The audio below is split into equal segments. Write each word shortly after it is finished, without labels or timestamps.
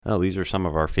Oh, these are some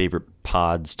of our favorite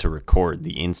pods to record.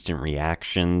 The instant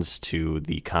reactions to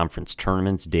the conference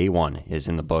tournaments. Day one is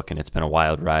in the book, and it's been a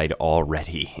wild ride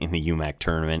already in the UMAC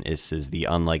tournament. This is the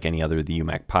Unlike Any Other, the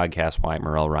UMAC podcast. Wyatt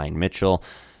Morrell, Ryan Mitchell.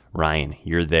 Ryan,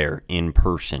 you're there in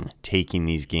person, taking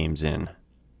these games in.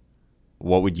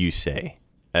 What would you say?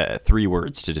 3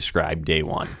 words to describe day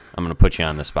one. I'm going to put you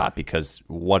on the spot because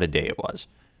what a day it was.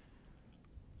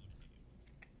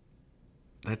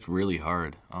 That's really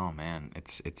hard. Oh man,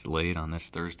 it's late on this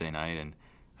Thursday night, and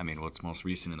I mean, what's most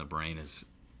recent in the brain is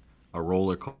a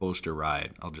roller coaster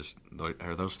ride.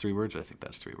 Are those 3 words? I think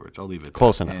that's 3 words. I'll leave it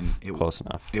Close there. enough. And Close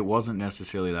enough. it wasn't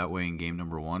necessarily that way in game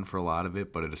number 1 for a lot of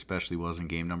it, but it especially was in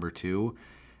game number 2.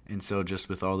 And so just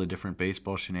with all the different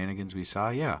baseball shenanigans we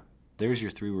saw, yeah, there's your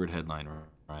 3-word headline,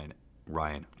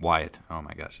 Wyatt. Oh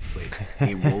my gosh, it's late.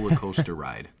 A roller coaster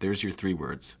ride. There's your 3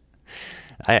 words.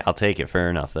 I'll take it. Fair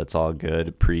enough. That's all good.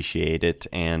 Appreciate it.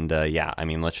 And yeah, I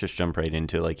mean, let's just jump right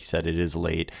into it. Like you said, it is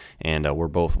late, and we're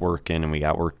both working, and we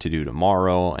got work to do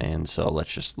tomorrow. And so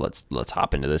let's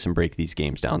hop into this and break these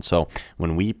games down. So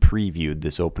when we previewed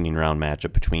this opening round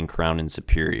matchup between Crown and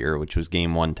Superior, which was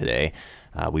game 1 today,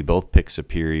 we both picked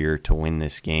Superior to win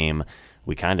this game.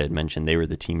 We kind of had mentioned they were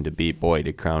the team to beat. Boy,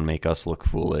 did Crown make us look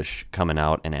foolish, coming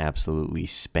out and absolutely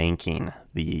spanking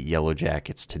the Yellow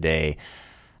Jackets today.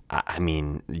 I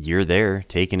mean, you're there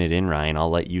taking it in, Ryan. I'll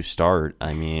let you start.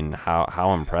 I mean,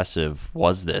 how impressive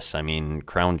was this? I mean,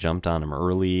 Crown jumped on him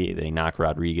early. They knock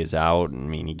Rodriguez out. I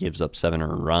mean, he gives up 7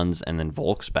 earned runs. And then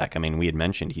Volksbeck, I mean, we had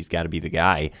mentioned he's got to be the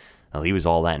guy. Well, he was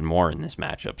all that and more in this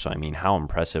matchup. So, I mean, how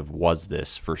impressive was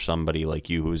this for somebody like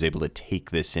you who was able to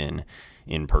take this in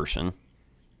person?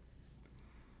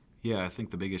 Yeah, I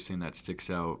think the biggest thing that sticks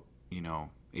out,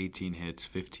 18 hits,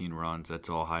 15 runs, that's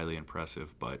all highly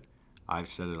impressive, but I've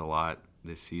said it a lot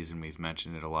this season. We've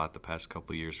mentioned it a lot the past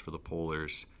couple of years for the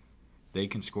Polars. They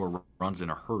can score runs in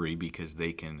a hurry because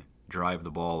they can drive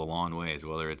the ball a long ways,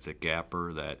 whether it's a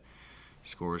gapper that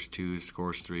scores 2,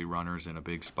 scores 3 runners in a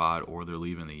big spot, or they're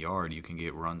leaving the yard. You can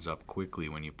get runs up quickly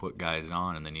when you put guys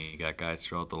on, and then you got guys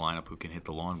throughout the lineup who can hit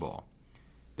the long ball.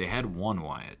 They had 1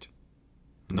 Wyatt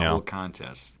in the whole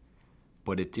contest.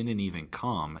 But it didn't even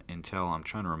come until, I'm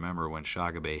trying to remember when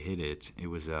Shagabe hit it. It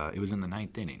was in the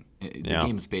 9th inning. The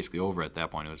game was basically over at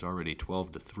that point. It was already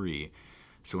 12-3.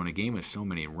 So in a game with so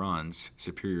many runs,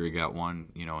 Superior got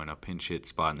 1, in a pinch hit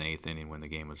spot in the 8th inning when the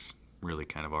game was really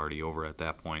kind of already over at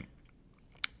that point.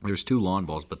 There's 2 lawn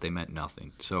balls, but they meant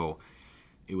nothing. So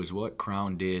it was what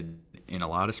Crown did in a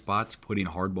lot of spots, putting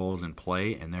hard balls in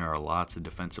play, and there are lots of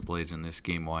defensive plays in this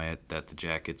game, Wyatt, that the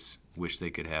Jackets wish they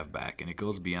could have back. And it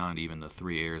goes beyond even the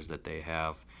 3 errors that they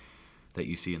have that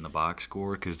you see in the box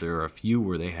score, because there are a few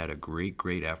where they had a great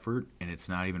effort, and it's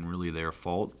not even really their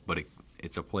fault, but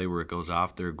it's a play where it goes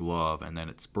off their glove, and then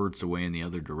it spurts away in the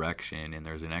other direction, and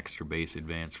there's an extra base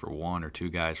advance for 1 or 2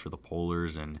 guys for the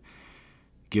Polars, and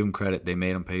give them credit, they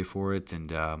made them pay for it,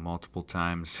 and multiple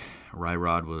times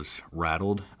Ryrod was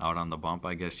rattled out on the bump,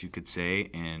 I guess you could say,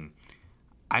 and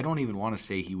I don't even want to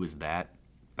say he was that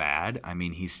bad. I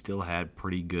mean, he still had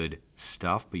pretty good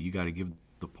stuff, but you got to give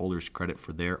the Polars credit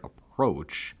for their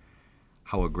approach,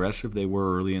 how aggressive they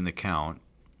were early in the count,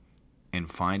 and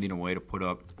finding a way to put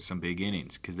up some big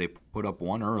innings, because they put up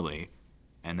 1 early,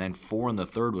 and then 4 in the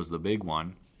 3rd was the big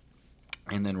one,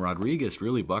 and then Rodriguez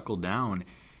really buckled down.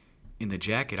 In the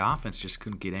Jacket offense, just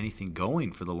couldn't get anything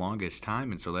going for the longest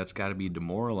time, and so that's got to be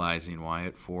demoralizing,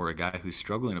 Wyatt, for a guy who's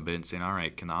struggling a bit and saying, all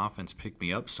right, can the offense pick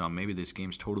me up some? Maybe this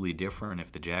game's totally different.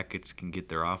 If the Jackets can get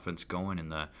their offense going in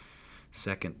the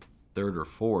 2nd, 3rd, or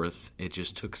 4th, it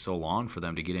just took so long for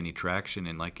them to get any traction,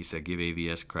 and like you said, give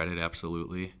AVS credit,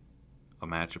 absolutely. A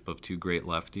matchup of 2 great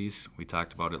lefties. We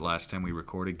talked about it last time we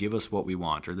recorded. Give us what we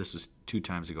want, or this was 2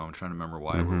 times ago. I'm trying to remember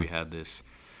why, where we had this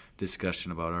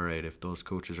discussion about, all right, if those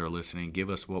coaches are listening, give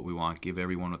us what we want, give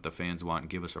everyone what the fans want, and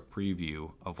give us a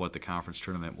preview of what the conference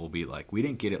tournament will be like. We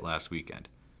didn't get it last weekend,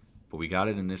 but we got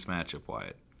it in this matchup,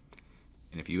 Wyatt.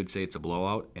 And if you would say it's a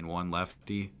blowout and 1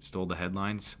 lefty stole the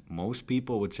headlines, most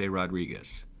people would say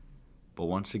Rodriguez. But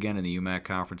once again, in the UMAC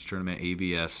conference tournament,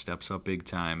 AVS steps up big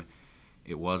time.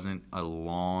 It wasn't a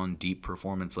long, deep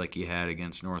performance like he had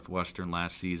against Northwestern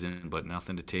last season, but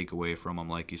nothing to take away from him.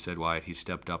 Like you said, Wyatt, he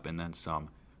stepped up and then some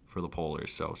for the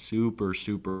Polars. So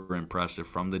super impressive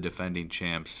from the defending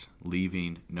champs,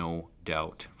 leaving no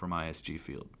doubt from ISG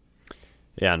Field.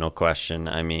 Yeah, no question.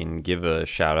 I mean, give a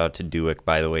shout out to Duick,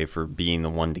 by the way, for being the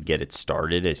one to get it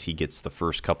started as he gets the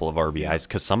first couple of RBIs,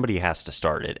 because somebody has to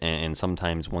start it. And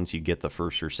sometimes once you get the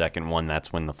first or second one,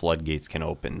 that's when the floodgates can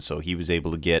open. So he was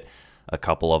able to get a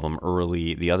couple of them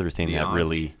early. The other thing that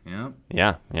really,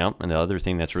 yeah. And the other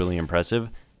thing that's really impressive,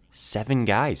 7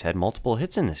 guys had multiple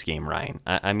hits in this game, Ryan.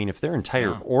 I mean, if their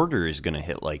entire order is going to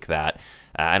hit like that,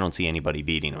 I don't see anybody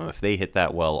beating them. If they hit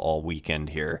that well all weekend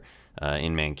here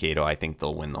in Mankato, I think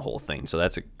they'll win the whole thing. So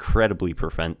that's incredibly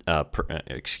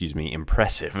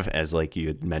impressive. As like you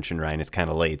had mentioned, Ryan, it's kind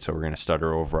of late, so we're going to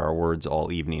stutter over our words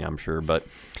all evening, I'm sure. But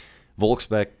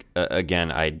Volksbeck,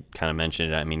 again, I kind of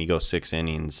mentioned it. I mean, he goes 6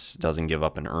 innings, doesn't give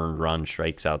up an earned run,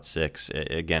 strikes out 6.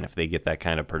 Again, if they get that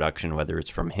kind of production, whether it's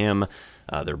from him,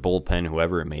 their bullpen,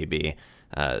 whoever it may be,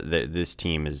 this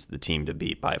team is the team to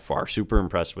beat by far. Super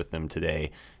impressed with them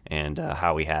today, and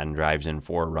Howie Hatton drives in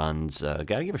 4 runs. Got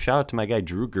to give a shout out to my guy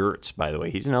Drew Gertz, by the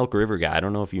way. He's an Elk River guy. I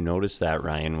don't know if you noticed that,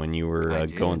 Ryan, when you were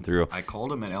going through. I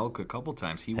called him an Elk a couple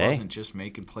times. He wasn't just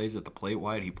making plays at the plate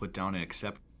wide. He put down an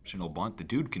exceptional bunt. The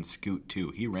dude can scoot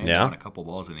too. He ran down a couple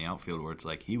balls in the outfield where it's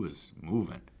like he was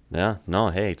moving. Yeah, no,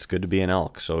 hey, it's good to be an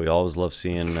Elk. So we always love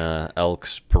seeing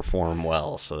Elks perform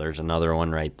well. So there's another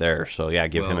one right there. So yeah,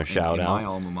 give him a shout out. My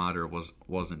alma mater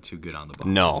wasn't too good on the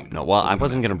bump. No. Well, I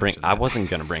wasn't gonna bring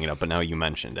it up, but now you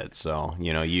mentioned it. So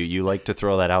you like to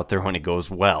throw that out there when it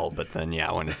goes well, but then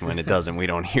when it doesn't, we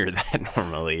don't hear that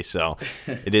normally. So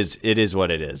it is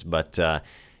what it is. But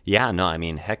I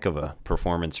mean, heck of a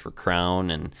performance for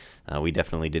Crown, and we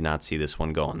definitely did not see this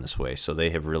one going this way. So they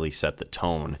have really set the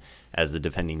tone as the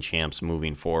defending champs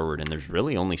moving forward, and there's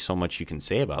really only so much you can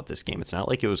say about this game. It's not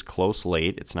like it was close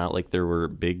late. It's not like there were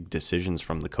big decisions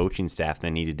from the coaching staff that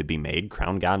needed to be made.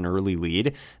 Crown got an early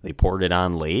lead. They poured it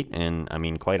on late, and I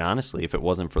mean, quite honestly, if it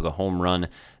wasn't for the home run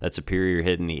that Superior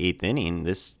hit in the 8th inning,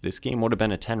 this game would have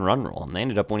been a 10-run roll, and they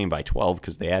ended up winning by 12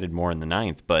 because they added more in the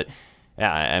 9th, but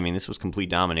yeah, I mean, this was complete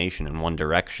domination in one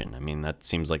direction. I mean, that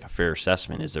seems like a fair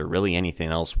assessment. Is there really anything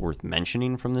else worth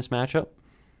mentioning from this matchup?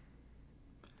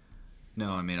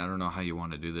 No, I mean, I don't know how you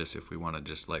want to do this. If we want to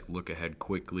just look ahead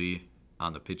quickly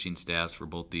on the pitching staffs for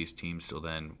both these teams, so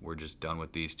then we're just done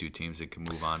with these 2 teams and can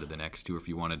move on to the next 2. If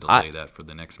you want to delay that for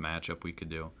the next matchup, we could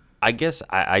do. I guess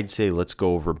I'd say let's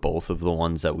go over both of the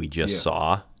ones that we just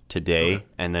saw today,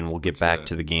 and then we'll get back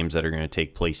to the games that are going to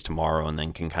take place tomorrow, and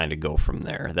then can kind of go from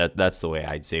there. That's the way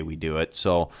I'd say we do it.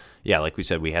 So yeah, like we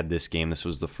said, we had this game. This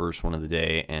was the first one of the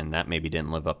day, and that maybe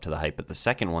didn't live up to the hype, but the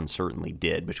second one certainly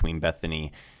did, between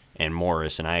Bethany and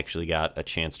Morris, and I actually got a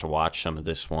chance to watch some of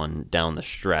this one down the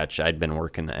stretch. I'd been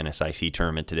working the NSIC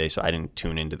tournament today, so I didn't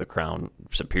tune into the Crown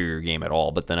Superior game at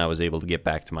all, but then I was able to get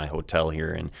back to my hotel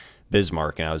here in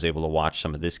Bismarck, and I was able to watch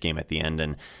some of this game at the end,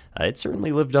 and it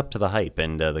certainly lived up to the hype.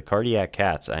 And the Cardiac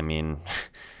Cats, I mean,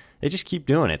 they just keep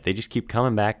doing it. They just keep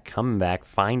coming back,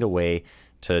 find a way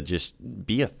to just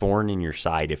be a thorn in your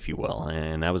side, if you will.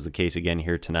 And that was the case again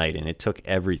here tonight, and it took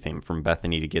everything from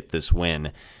Bethany to get this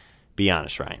win. Be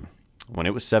honest, Ryan, when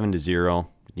it was 7-0,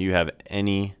 you have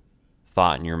any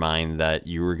thought in your mind that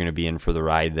you were going to be in for the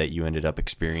ride that you ended up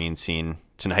experiencing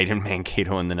tonight in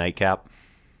Mankato in the nightcap?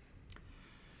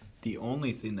 The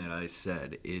only thing that I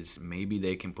said is maybe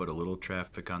they can put a little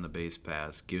traffic on the base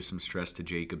pass, give some stress to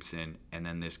Jacobson, and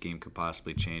then this game could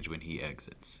possibly change when he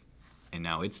exits. And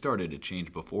now it started to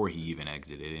change before he even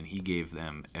exited, and he gave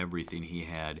them everything he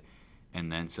had and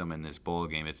then some in this bowl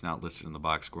game. It's not listed in the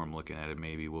box score. I'm looking at it.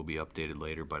 Maybe will be updated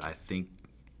later, but I think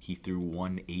he threw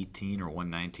 118 or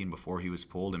 119 before he was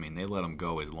pulled. I mean, they let him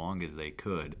go as long as they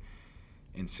could.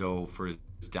 And so for as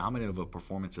dominant of a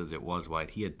performance as it was,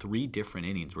 White, he had 3 different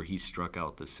innings where he struck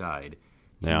out the side.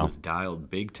 He was dialed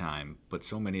big time, but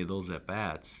so many of those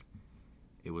at-bats,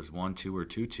 it was 1-2 or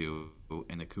 2-2,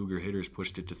 and the Cougar hitters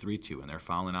pushed it to 3-2, and they're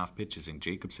fouling off pitches, and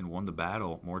Jacobson won the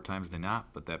battle more times than not,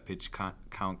 but that pitch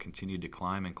count continued to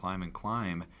climb and climb and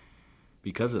climb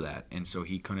because of that, and so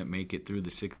he couldn't make it through the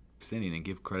 6th inning, and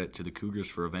give credit to the Cougars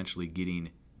for eventually getting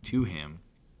to him.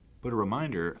 But a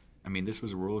reminder, I mean, this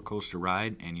was a roller coaster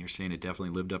ride, and you're saying it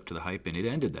definitely lived up to the hype, and it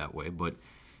ended that way, but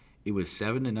it was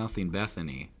 7-0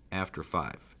 Bethany after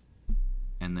 5.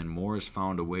 And then Morris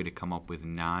found a way to come up with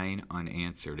 9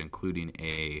 unanswered, including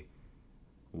a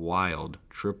wild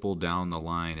triple down the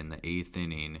line in the 8th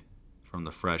inning from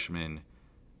the freshman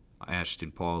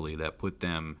Ashton Pauley that put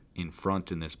them in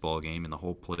front in this ball game, and the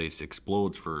whole place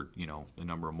explodes for the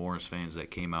number of Morris fans that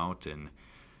came out, and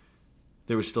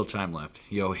there was still time left.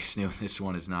 You always knew this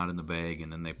one is not in the bag,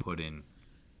 and then they put in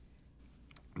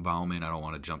Bauman. I don't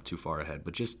want to jump too far ahead,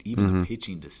 but just even the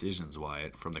pitching decisions,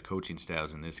 Wyatt, from the coaching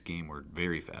staffs in this game were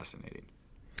very fascinating.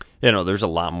 There's a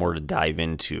lot more to dive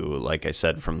into, like I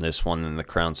said, from this one than the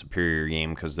Crown Superior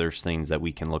game, because there's things that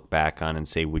we can look back on and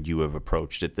say, would you have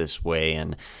approached it this way?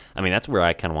 And, I mean, that's where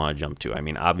I kind of want to jump to. I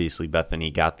mean, obviously,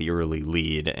 Bethany got the early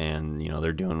lead, and,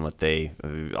 they're doing what they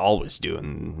always do.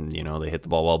 And, they hit the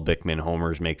ball well. Bickman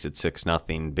homers, makes it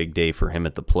 6-0. Big day for him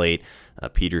at the plate.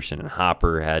 Peterson and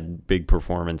Hopper had big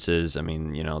performances. I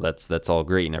mean, that's all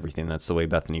great and everything. That's the way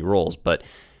Bethany rolls. But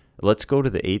let's go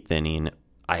to the 8th inning.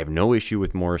 I have no issue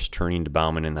with Morris turning to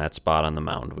Bauman in that spot on the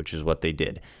mound, which is what they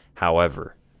did.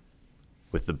 However,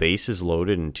 with the bases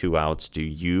loaded and 2 outs, do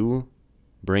you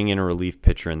bring in a relief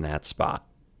pitcher in that spot?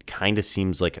 Kind of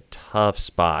seems like a tough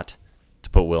spot to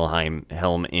put Wilhelm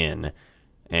in,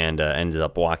 and ended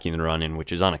up walking the run in,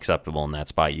 which is unacceptable in that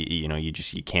spot.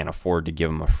 You can't afford to give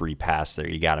him a free pass there.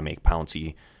 You got to make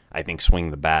Pouncey, I think,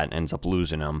 swing the bat and ends up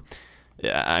losing him.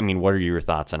 I mean, what are your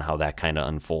thoughts on how that kind of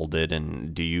unfolded,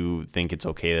 and do you think it's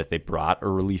okay that they brought a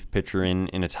relief pitcher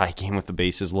in a tie game with the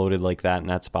bases loaded like that in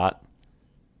that spot?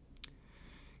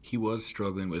 He was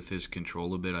struggling with his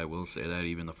control a bit, I will say that.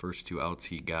 Even the first 2 outs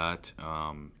he got,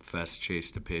 Fest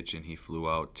chased a pitch and he flew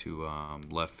out to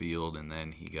left field, and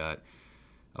then he got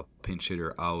a pinch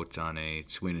hitter out on a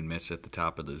swing and miss at the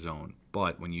top of the zone.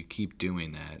 But when you keep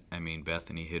doing that, I mean,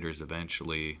 Bethany hitters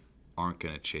eventually aren't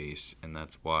going to chase, and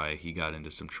that's why he got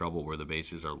into some trouble where the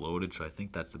bases are loaded. So I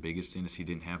think that's the biggest thing, is he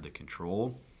didn't have the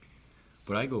control.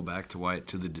 But I go back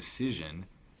to the decision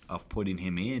of putting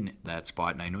him in that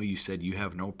spot, and I know you said you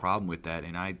have no problem with that,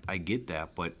 and I get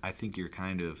that, but I think you're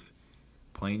kind of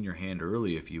playing your hand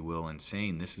early, if you will, and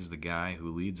saying this is the guy who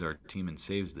leads our team in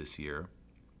saves this year.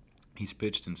 He's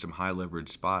pitched in some high leverage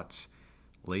spots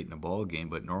late in a ball game,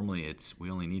 but normally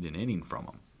we only need an inning from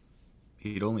him.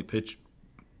 He'd only pitched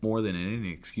more than an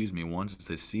inning, once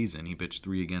this season. He pitched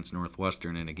 3 against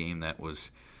Northwestern in a game that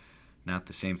was not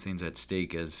the same things at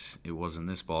stake as it was in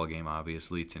this ball game,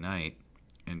 obviously, tonight.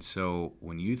 And so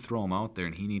when you throw him out there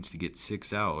and he needs to get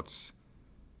 6 outs,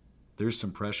 there's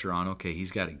some pressure on, okay, he's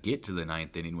got to get to the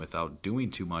 9th inning without doing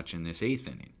too much in this 8th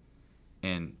inning.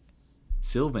 And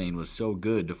Sylvain was so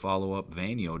good to follow up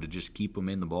Vanio to just keep him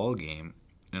in the ball game.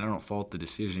 And I don't fault the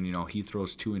decision. He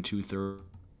throws 2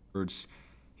 2/3.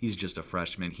 He's just a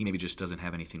freshman. He maybe just doesn't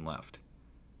have anything left.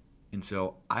 And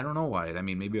so I don't know why. I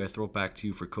mean, maybe I throw it back to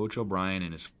you for Coach O'Brien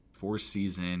in his 4th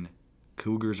season.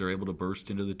 Cougars are able to burst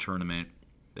into the tournament.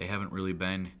 They haven't really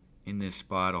been in this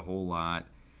spot a whole lot.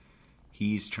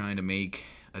 He's trying to make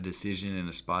a decision in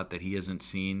a spot that he hasn't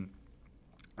seen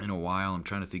in a while. I'm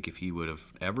trying to think if he would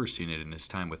have ever seen it in his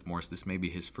time with Morris. This may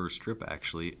be his first trip,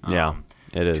 actually,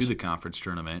 it is, to the conference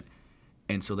tournament.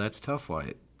 And so that's tough,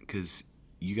 Wyatt, because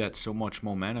you got so much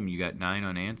momentum. You got 9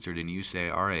 unanswered, and you say,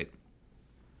 all right,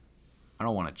 I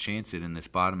don't want to chance it in this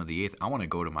bottom of the 8th. I want to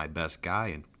go to my best guy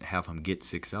and have him get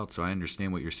 6 outs. So I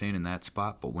understand what you're saying in that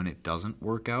spot, but when it doesn't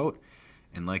work out,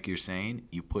 and like you're saying,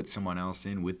 you put someone else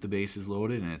in with the bases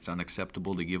loaded, and it's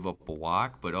unacceptable to give up a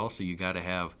walk, but also you got to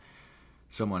have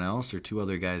someone else or 2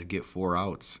 other guys get 4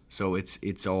 outs. So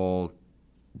it's all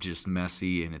just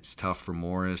messy, and it's tough for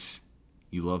Morris.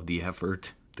 You love the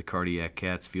effort. The Cardiac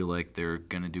Cats feel like they're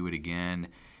going to do it again.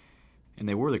 And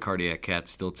they were the Cardiac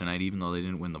Cats still tonight, even though they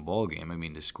didn't win the ball game. I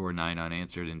mean, to score 9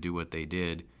 unanswered and do what they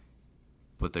did,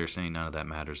 but they're saying none of that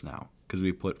matters now because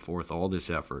we put forth all this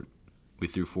effort. We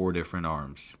threw 4 different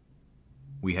arms.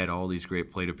 We had all these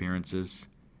great plate appearances,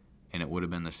 and it would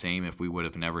have been the same if we would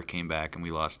have never came back and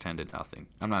we lost 10-0.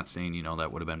 I'm not saying,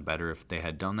 that would have been better if they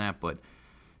had done that, but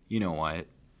you know what?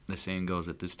 The saying goes,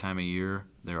 at this time of year,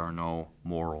 there are no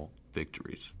moral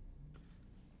victories.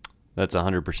 That's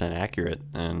 100% accurate.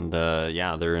 And,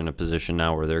 they're in a position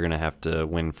now where they're going to have to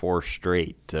win 4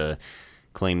 straight to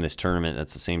claim this tournament.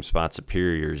 That's the same spot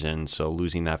Superior's in, so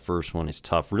losing that first one is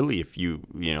tough. Really, if you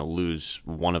lose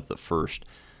one of the first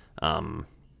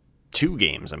 2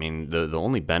 games, I mean, the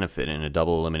only benefit in a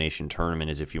double elimination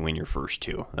tournament is if you win your first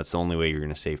 2. That's the only way you're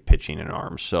going to save pitching and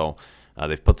arms. So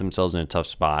they've put themselves in a tough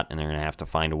spot, and they're going to have to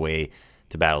find a way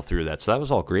to battle through that. So that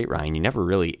was all great, Ryan. You never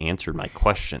really answered my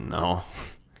question, though.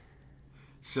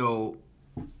 So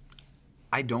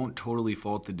I don't totally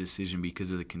fault the decision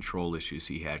because of the control issues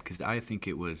he had, because I think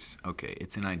it was, okay,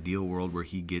 it's an ideal world where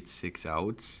he gets 6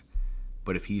 outs,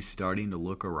 but if he's starting to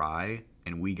look awry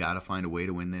and we got to find a way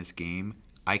to win this game,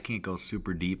 I can't go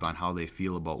super deep on how they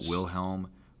feel about Wilhelm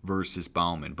versus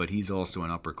Bauman, but he's also an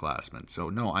upperclassman.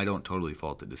 So, no, I don't totally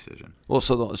fault the decision. Well,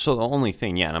 so the only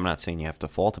thing, and I'm not saying you have to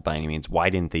fault it by any means, why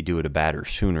didn't they do it a batter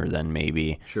sooner than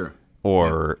maybe? Sure.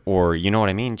 Or you know what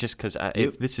I mean? Just because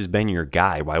if this has been your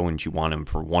guy, why wouldn't you want him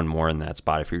for one more in that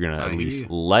spot if you're going to at least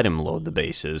let him load the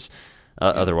bases?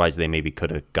 Otherwise, they maybe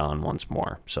could have gone once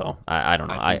more. So I don't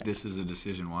know. I think this is a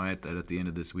decision, Wyatt, that at the end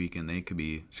of this weekend they could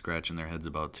be scratching their heads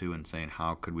about too and saying,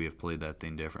 how could we have played that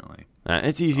thing differently?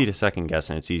 It's easy to second guess,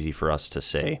 and it's easy for us to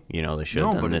say, they should have done this or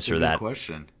that. No, but it's a good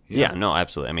question. Yeah, no,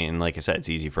 absolutely. I mean, like I said, it's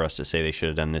easy for us to say they should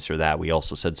have done this or that. We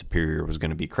also said Superior was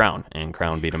going to be Crown, and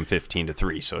Crown beat them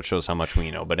 15-3, so it shows how much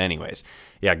we know. But anyways,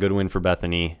 yeah, good win for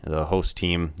Bethany, the host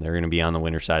team. They're going to be on the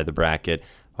winner side of the bracket.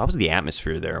 How was the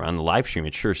atmosphere there? On the live stream,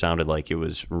 it sure sounded like it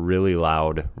was really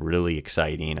loud, really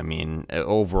exciting. I mean,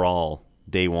 overall,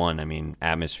 day one,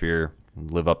 atmosphere,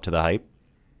 live up to the hype?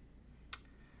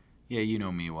 Yeah, you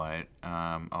know me, Wyatt.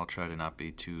 I'll try to not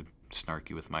be too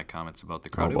snarky with my comments about the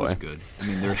crowd. It was good. I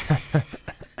mean,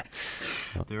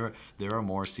 there are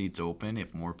more seats open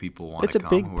if more people want to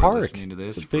come who are listening to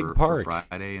this for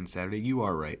Friday and Saturday. You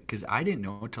are right, because I didn't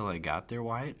know until I got there,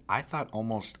 Wyatt. I thought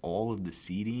almost all of the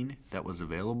seating that was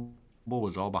available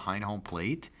was all behind home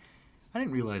plate. I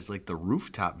didn't realize like the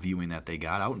rooftop viewing that they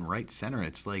got out in right center.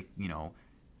 It's like,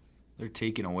 they're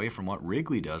taking away from what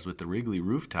Wrigley does with the Wrigley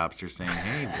rooftops. They're saying,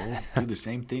 hey, we'll do the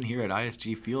same thing here at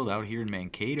ISG Field out here in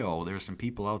Mankato. There are some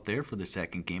people out there for the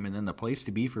second game. And then the place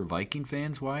to be for Viking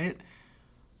fans, Wyatt,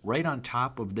 right on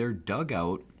top of their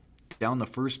dugout down the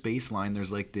first baseline,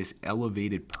 there's like this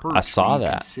elevated perch. I saw that.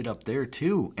 You can sit up there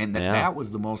too. And that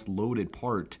was the most loaded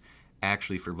part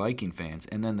actually for Viking fans.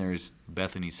 And then there's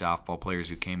Bethany softball players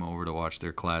who came over to watch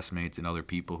their classmates and other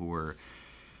people who were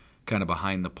kind of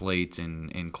behind the plate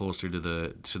and closer to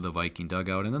the Viking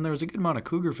dugout. And then there was a good amount of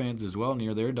Cougar fans as well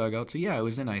near their dugout. So, yeah, it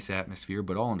was a nice atmosphere.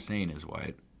 But all I'm saying is,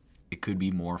 Wyatt, it could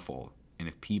be more full. And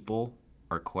if people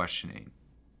are questioning,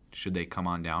 should they come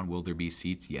on down? Will there be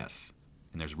seats? Yes.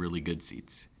 And there's really good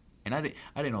seats. And I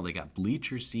didn't know they got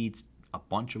bleacher seats, a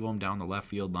bunch of them down the left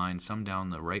field line, some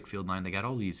down the right field line. They got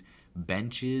all these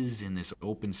benches in this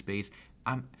open space.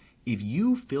 If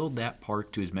you filled that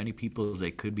park to as many people as they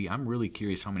could be, I'm really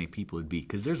curious how many people it'd be,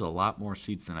 because there's a lot more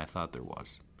seats than I thought there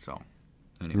was. So,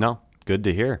 anyway. No, good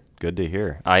to hear. Good to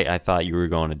hear. I thought you were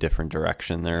going a different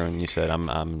direction there when you said I'm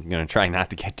going to try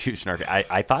not to get too snarky.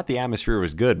 I thought the atmosphere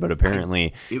was good, but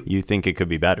apparently you think it could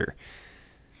be better.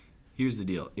 Here's the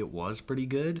deal. It was pretty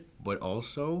good, but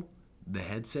also the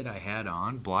headset I had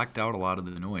on blocked out a lot of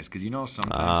the noise, because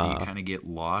sometimes you kind of get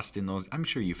lost in those. I'm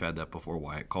sure you've had that before,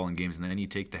 Wyatt, calling games, and then you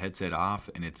take the headset off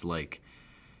and it's like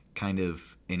kind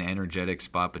of an energetic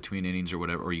spot between innings or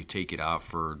whatever, or you take it off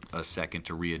for a second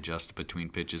to readjust between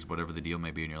pitches, whatever the deal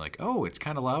may be, and you're like, oh, it's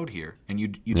kind of loud here, and you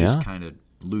just kind of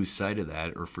lose sight of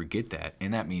that or forget that,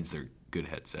 and that means they're good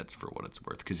headsets for what it's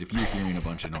worth. Because if you're hearing a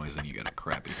bunch of noise and you got a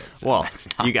crappy headset, well, that's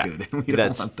not good. And we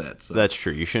don't want that. So. That's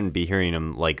true. You shouldn't be hearing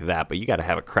them like that, but you got to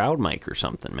have a crowd mic or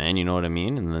something, man. You know what I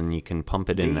mean? And then you can pump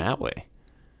it in that way.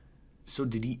 So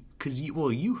did he? Because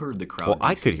you heard the crowd. Well,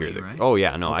 I could hear right? Oh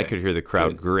yeah, no, okay. I could hear the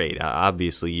crowd great.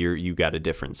 Obviously, you got a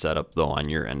different setup though on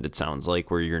your end. It sounds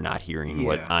like where you're not hearing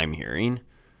what I'm hearing.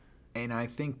 And I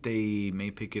think they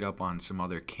may pick it up on some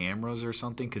other cameras or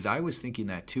something, because I was thinking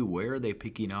that too. Where are they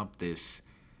picking up this,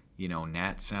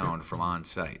 nat sound from on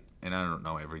site? And I don't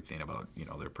know everything about,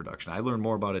 their production. I learned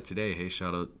more about it today. Hey,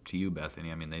 shout out to you,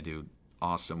 Bethany. I mean, they do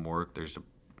awesome work. There's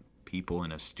people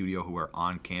in a studio who are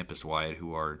on campus, Wyatt,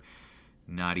 who are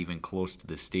not even close to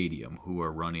the stadium, who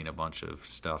are running a bunch of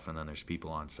stuff, and then there's people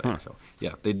on site. So,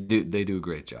 yeah, they do a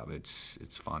great job. It's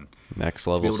fun. Next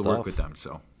level to be able stuff. to work with them,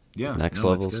 so. Yeah, next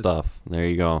level stuff. There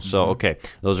you go. So, okay,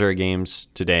 those are our games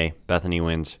today. Bethany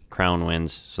wins, Crown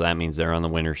wins, so that means they're on the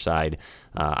winner side.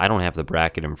 I don't have the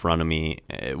bracket in front of me.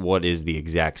 What is the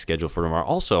exact schedule for tomorrow?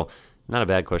 Also, not a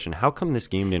bad question. How come this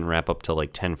game didn't wrap up till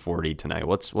like 10:40 tonight?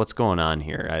 What's going on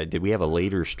here? Did we have a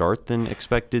later start than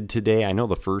expected today? I know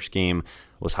the first game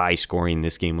was high scoring.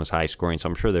 This game was high scoring, so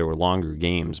I'm sure there were longer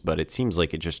games, but it seems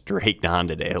like it just dragged on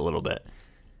today a little bit.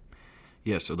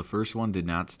 Yeah, so the first one did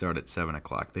not start at 7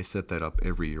 o'clock. They set that up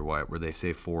every year, Wyatt, where they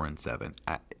say 4 and 7.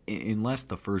 Unless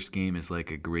the first game is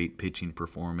like a great pitching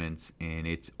performance and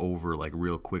it's over like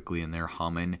real quickly and they're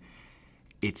humming,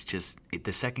 it's just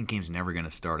the second game's never going to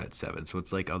start at 7. So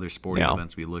it's like other sporting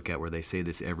events we look at where they say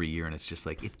this every year, and it's just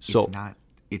like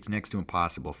it's next to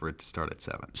impossible for it to start at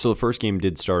 7. So the first game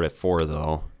did start at 4,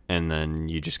 though, and then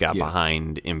you just got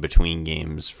behind in between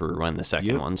games for when the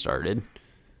second one started.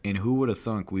 And who would have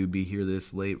thunk we would be here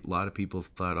this late? A lot of people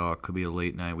thought, it could be a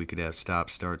late night. We could have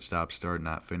stop, start,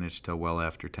 not finish till well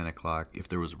after 10 o'clock if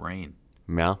there was rain.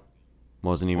 Yeah,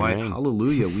 wasn't even rain.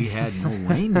 Hallelujah, we had no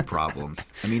rain problems.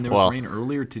 I mean, there was rain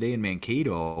earlier today in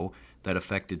Mankato that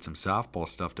affected some softball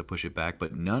stuff to push it back,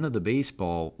 but none of the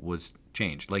baseball was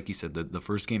changed. Like you said, the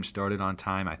first game started on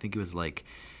time. I think it was like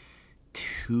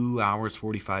 2 hours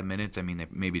 45 minutes. I mean, they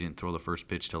maybe didn't throw the first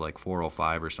pitch till like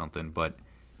 4:05 or something, but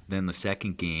then the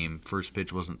second game, first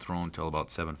pitch wasn't thrown till about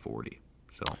 7:40.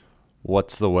 So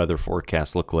What's the weather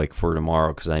forecast look like for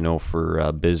tomorrow? Because I know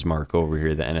for Bismarck over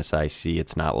here, the NSIC,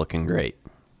 it's not looking great.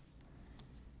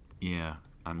 yeah,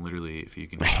 I'm literally, if you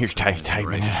can, You're typing it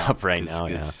typing it up right now,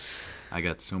 yeah. I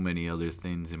got so many other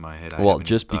things in my head. I Well, haven't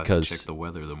just even thought because- to check the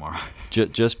weather tomorrow.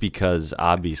 Just because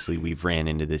obviously we've ran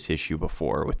into this issue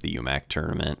before with the UMAC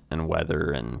tournament and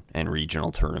weather and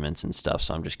regional tournaments and stuff.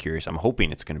 So I'm just curious. I'm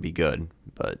hoping it's going to be good,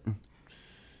 but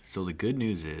So the good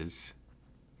news is,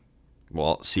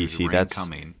 well, there's CC, rain that's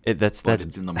coming, that's but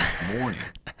it's in the morning.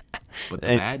 But the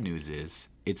And- bad news is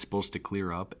it's supposed to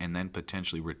clear up and then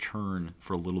potentially return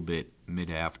for a little bit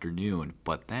mid-afternoon.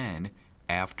 But then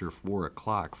after 4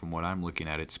 o'clock, from what I'm looking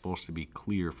at, it's supposed to be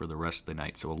clear for the rest of the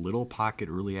night. So a little pocket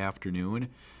early afternoon.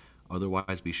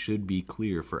 Otherwise, we should be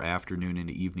clear for afternoon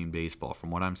into evening baseball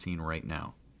from what I'm seeing right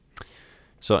now.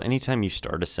 So anytime you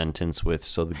start a sentence with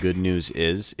 "so the good news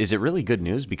is it really good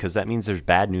news?" Because that means there's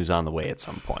bad news on the way at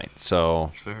some point. So,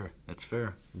 That's fair. That's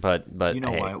fair. but You know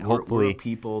hey, why? We're hopefully,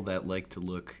 people that like to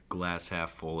look glass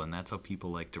half full, and that's how people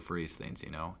like to phrase things,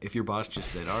 you know? If your boss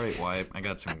just said, all right, Wyatt, I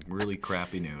got some really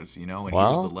crappy news, you know, and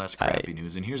Well, here's the less crappy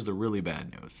news, and here's the really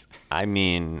bad news. I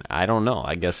mean, I don't know.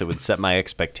 I guess it would set my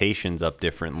expectations up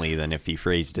differently than if he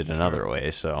phrased it another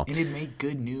way. So, And it'd make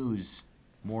good news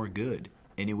more good,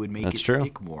 and it would make That's it true.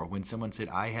 stick more. When someone said,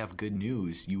 I have good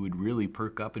news, you would really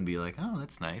perk up and be like, oh,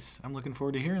 that's nice. I'm looking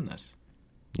forward to hearing this.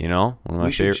 you know, one of my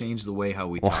We should favorite change the way how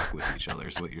we talk with each other,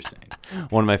 is what you're saying.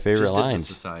 one of my favorite Just as a lines.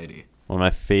 society. One of my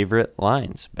favorite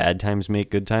lines. Bad times make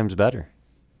good times better.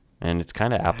 And it's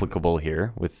kind of applicable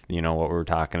here with, you know, what we're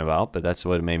talking about, but that's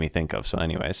what it made me think of. So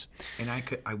anyways, And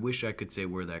I wish I could say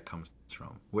where that comes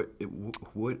from.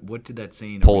 What did that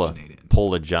saying pull originate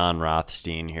in? a John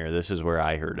Rothstein here. This is where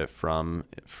I heard it from.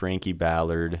 Frankie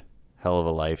Ballard, Hell of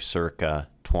a Life, circa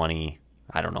 20.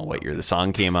 I don't know what year the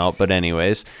song came out, but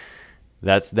anyways,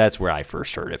 that's where I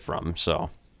first heard it from. So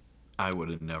I would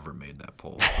have never made that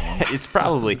poll. it's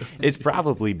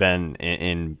probably been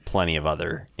in plenty of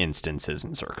other instances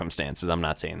and circumstances. I'm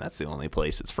not saying that's the only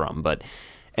place it's from, but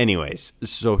anyways,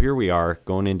 so here we are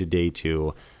going into day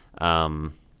 2.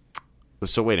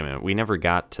 So wait a minute, we never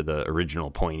got to the original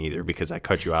point either because I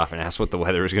cut you off and asked what the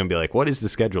weather was going to be like. What is the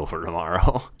schedule for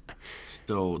tomorrow?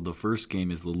 So the first game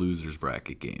is the losers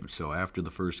bracket game. So after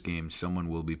the first game, someone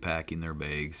will be packing their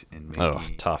bags and making Oh,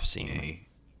 tough scene. a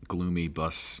gloomy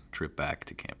bus trip back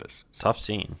to campus. Tough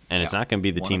scene, and it's Yeah. not going to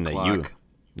be the 1 team that you, o'clock.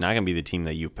 not going to be the team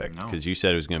that you picked No. because you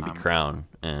said it was going to be Crown,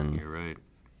 and You're right.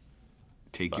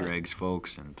 Take your eggs,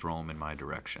 folks, and throw them in my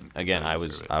direction. 'cause again, I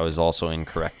deserve it. was also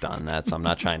incorrect on that, so I'm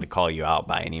not trying to call you out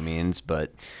by any means,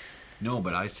 but No,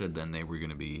 but I said then they were going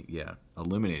to be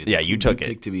eliminated. Yeah, The you team took it.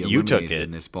 picked to be You took eliminated it.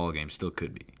 in this ball game still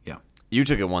could be. Yeah, you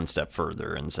took it one step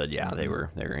further and said, yeah, they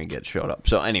were going to get showed up.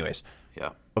 So, anyways, yeah.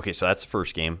 okay, so that's the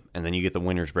first game, and then you get the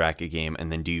winners bracket game, and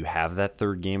then do you have that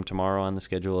third game tomorrow on the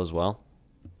schedule as well?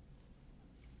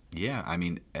 Yeah, I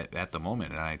mean, at the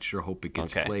moment, and I sure hope it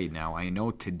gets Okay. played. Now, I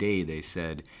know today they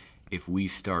said if we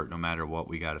start, no matter what,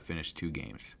 we got to finish 2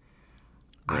 games.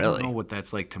 I Really? don't know what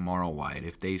that's like tomorrow, Wyatt.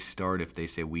 If they start, if they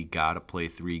say we got to play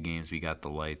 3 games, we got the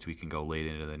lights, we can go late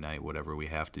into the night, whatever we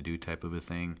have to do type of a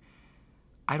thing.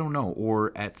 I don't know.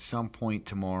 Or at some point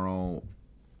tomorrow,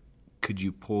 could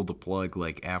you pull the plug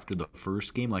like after the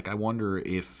first game? Like, I wonder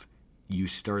if you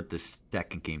start the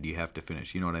second game, do you have to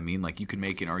finish? You know what I mean? Like, you could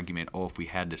make an argument, oh, if we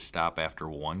had to stop after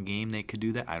 1 game, they could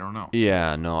do that. I don't know.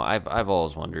 Yeah, no, I've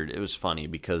always wondered. It was funny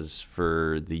because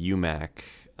for the UMAC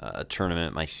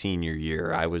tournament my senior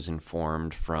year, I was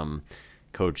informed from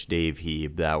Coach Dave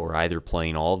Heeb that we're either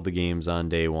playing all of the games on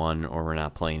day 1 or we're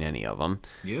not playing any of them.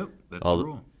 Yep, that's Well, the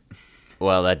rule.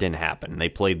 Well, that didn't happen. They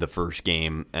played the first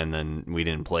game and then we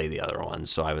didn't play the other ones,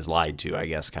 so I was lied to, I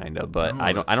guess, kind of. But No,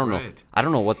 I don't know. that's right. I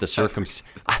don't know what the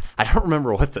I don't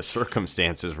remember what the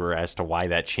circumstances were as to why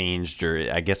that changed,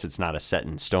 or I guess it's not a set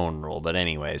in stone rule. But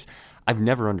anyways, I've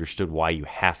never understood why you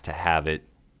have to have it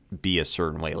be a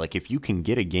certain way. Like if you can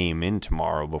get a game in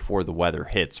tomorrow before the weather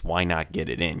hits, why not get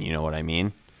it in? You know what I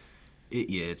mean?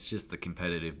 It's just the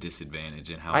competitive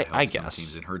disadvantage and how I it helps some guess.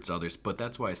 teams and hurts others. But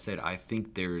that's why I said I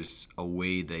think there's a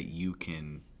way that you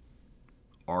can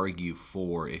argue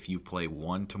for if you play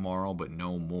 1 tomorrow but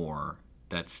no more,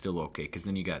 that's still okay. Because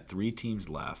then you got 3 teams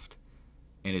left,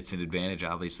 and it's an advantage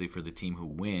obviously for the team who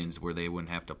wins where they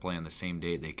wouldn't have to play on the same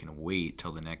day. They can wait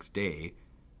till the next day.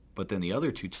 But then the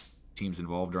other 2 teams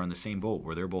involved are on the same boat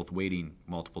where they're both waiting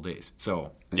multiple days.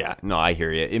 So Yeah, no, I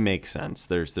hear you. It makes sense.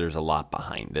 There's a lot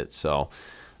behind it. So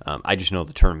I just know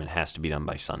the tournament has to be done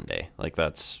by Sunday. Like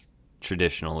that's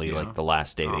traditionally, like the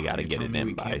last day they got to get it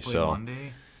in by. So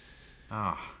Monday?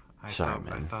 Oh, I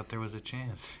thought there was a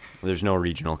chance. There's no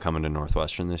regional coming to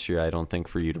Northwestern this year, I don't think,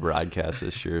 for you to broadcast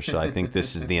this year. So I think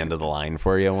this is the end of the line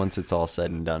for you once it's all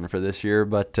said and done for this year.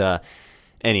 But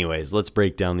anyways, let's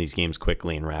break down these games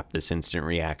quickly and wrap this instant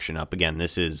reaction up. Again,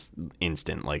 this is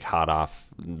instant, like hot off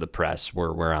the press.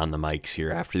 We're on the mics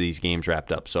here after these games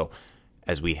wrapped up. So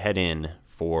as we head in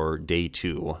for day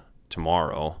 2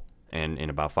 tomorrow, and in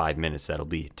about 5 minutes, that'll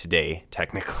be today,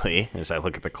 technically, as I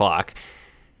look at the clock,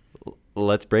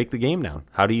 let's break the game down.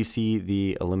 How do you see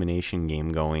the elimination game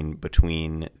going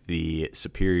between the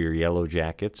Superior Yellow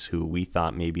Jackets, who we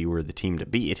thought maybe were the team to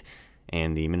beat,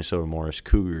 and the Minnesota Morris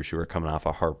Cougars, who are coming off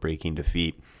a heartbreaking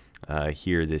defeat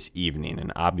here this evening?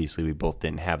 And obviously, we both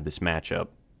didn't have this matchup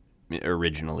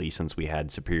originally since we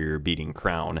had Superior beating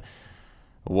Crown.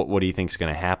 What do you think is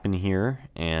going to happen here?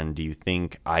 And do you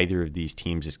think either of these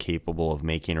teams is capable of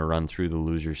making a run through the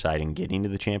loser side and getting to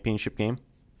the championship game?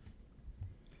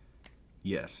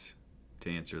 Yes, to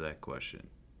answer that question.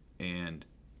 And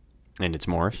it's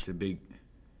Morris? It's a big...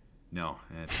 No,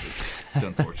 it's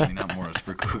unfortunately not Morris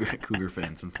for Cougar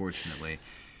fans, unfortunately.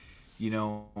 You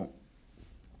know,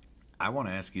 I want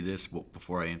to ask you this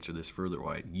before I answer this further,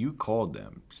 Wyatt. You called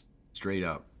them straight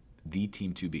up the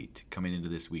team to beat coming into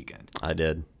this weekend. I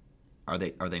did. Are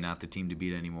they not the team to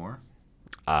beat anymore?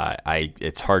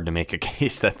 It's hard to make a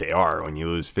case that they are when you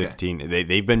lose 15. Okay.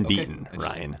 They've been beaten,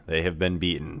 Ryan. They have been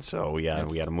beaten. So we got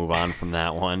to move on from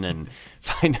that one and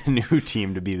find a new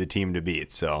team to be the team to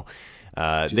beat. So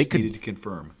they needed to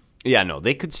confirm. Yeah, no,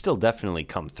 they could still definitely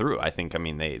come through. I think. I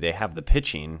mean, they have the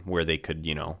pitching where they could,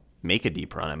 make a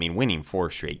deep run. I mean, winning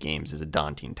 4 straight games is a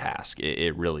daunting task.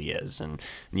 It really is. And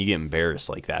you get embarrassed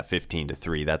like that,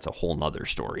 15-3, that's a whole nother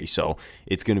story. So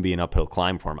it's going to be an uphill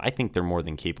climb for them. I think they're more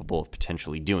than capable of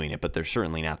potentially doing it, but they're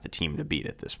certainly not the team to beat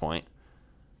at this point.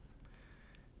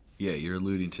 Yeah, you're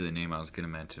alluding to the name I was going to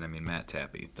mention. I mean, Matt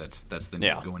Tappy. That's the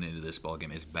name going into this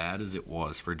ballgame. As bad as it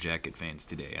was for Jacket fans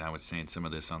today, and I was saying some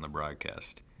of this on the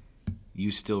broadcast, you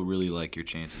still really like your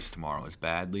chances tomorrow. As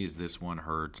badly as this one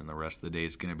hurts and the rest of the day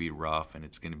is going to be rough and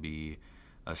it's going to be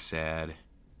a sad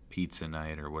pizza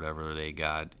night or whatever they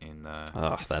got in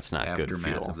the that's not good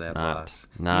feel. Of that loss.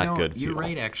 Not good feel. You're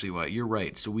right, actually, What you're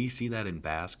right. So we see that in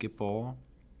basketball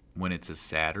when it's a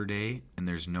Saturday and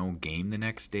there's no game the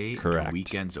next day. Correct. And the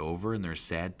weekend's over and there's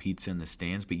sad pizza in the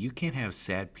stands, but you can't have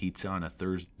sad pizza on a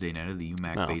Thursday night of the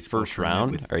UMAC baseball first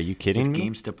round. Are you kidding with me?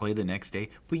 Games to play the next day,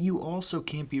 but you also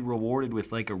can't be rewarded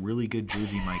with like a really good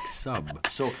Jersey Mike sub.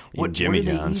 So what are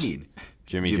they eating?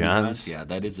 Jimmy John's? Yeah,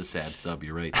 that is a sad sub.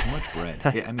 You're right. Too much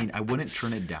bread. I mean, I wouldn't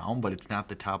turn it down, but it's not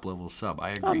the top level sub. I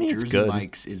agree. I mean, Jersey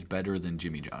Mike's is better than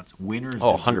Jimmy John's. Winners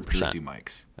 100%. Jersey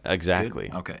Mike's. Exactly.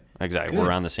 Good? Okay. Exactly. Good.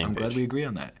 We're on the same page. page. I'm glad we agree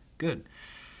on that. Good.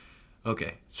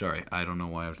 Okay. Sorry. I don't know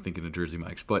why I was thinking of Jersey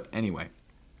Mike's, but anyway.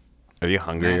 Are you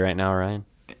hungry right now, Ryan?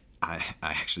 I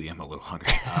actually am a little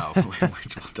hungry,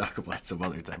 which we'll talk about some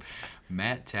other time.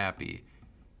 Matt Tappy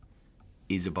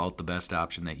is about the best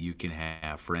option that you can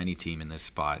have for any team in this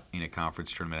spot in a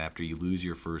conference tournament after you lose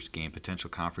your first game. Potential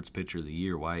conference pitcher of the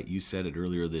year. Wyatt, you said it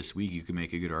earlier this week. You can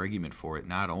make a good argument for it.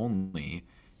 Not only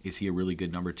is he a really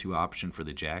good number 2 option for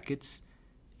the Jackets,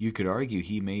 you could argue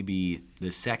he may be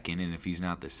the second, and if he's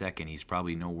not the second, he's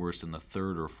probably no worse than the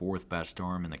 3rd or 4th best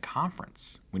arm in the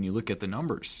conference when you look at the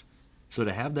numbers. So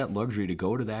to have that luxury to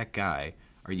go to that guy,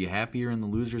 are you happier in the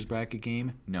loser's bracket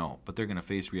game? No, but they're going to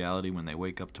face reality when they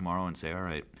wake up tomorrow and say, all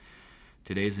right,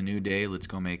 today's a new day, let's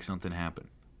go make something happen.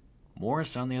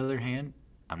 Morris, on the other hand,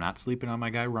 I'm not sleeping on my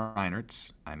guy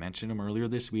Reinertz. I mentioned him earlier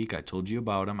this week. I told you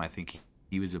about him. I think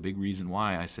he was a big reason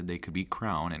why I said they could beat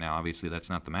Crown, and now obviously that's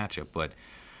not the matchup, but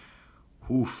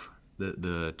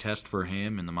the test for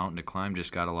him and the mountain to climb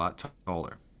just got a lot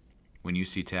taller. When you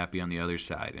see Tappy on the other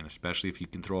side, and especially if you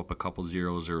can throw up a couple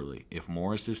zeros early. If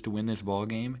Morris is to win this ball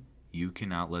game, you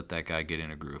cannot let that guy get in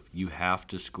a groove. You have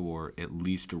to score at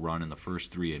least a run in the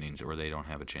first 3 innings or they don't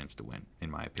have a chance to win,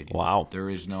 in my opinion. Wow. There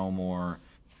is no more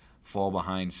fall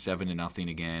behind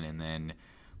 7-0 again and then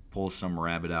pull some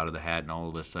rabbit out of the hat and all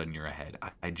of a sudden you're ahead.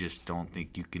 I just don't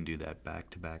think you can do that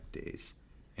back-to-back days,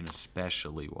 and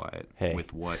especially, Wyatt,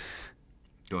 with what...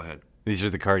 Go ahead. These are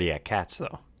the Cardiac Cats,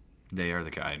 though. They are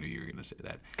the guy. I knew you were going to say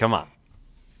that. Come on.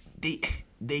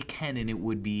 They can, and it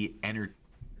would be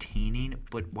entertaining.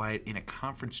 But why in a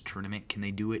conference tournament can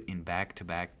they do it in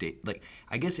back-to-back days? Like,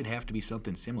 I guess it'd have to be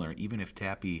something similar. Even if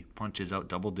Tappy punches out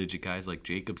double-digit guys like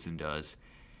Jacobson does,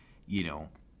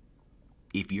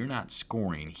 if you're not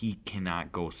scoring, he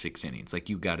cannot go 6 innings. Like,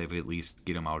 you got to at least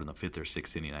get him out in the 5th or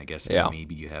 6th inning, I guess. Yeah. And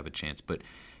maybe you have a chance. But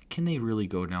can they really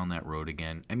go down that road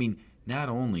again? I mean, not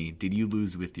only did you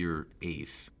lose with your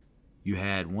ace, you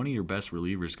had one of your best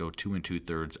relievers go 2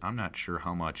 2/3. I'm not sure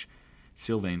how much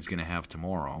Sylvain's going to have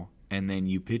tomorrow. And then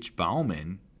you pitched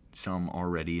Bauman some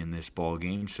already in this ball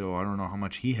game, so I don't know how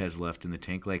much he has left in the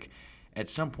tank. Like, at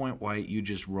some point, White, you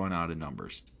just run out of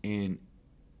numbers. And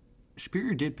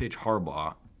Superior did pitch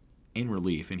Harbaugh in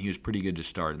relief, and he was pretty good to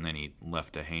start, and then he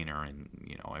left a hanger, and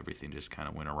everything just kind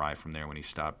of went awry from there when he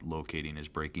stopped locating his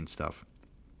breaking stuff.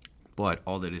 But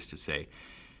all that is to say,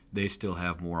 they still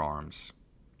have more arms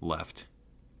left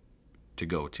to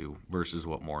go to versus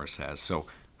what Morris has. So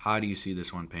how do you see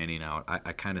this one panning out?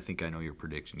 I kind of think I know your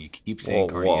prediction. You keep saying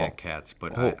cardiac cats,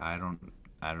 but I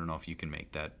don't know if you can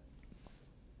make that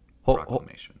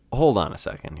proclamation. Hold on a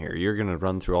second here. You're going to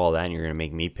run through all that, and you're going to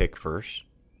make me pick first?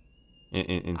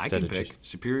 I can pick.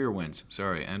 Superior wins.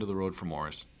 Sorry, end of the road for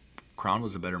Morris. Crown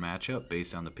was a better matchup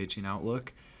based on the pitching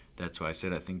outlook. That's why I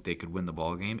said I think they could win the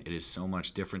ball game. It is so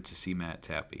much different to see Matt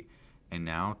Tappy. And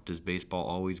now, does baseball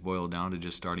always boil down to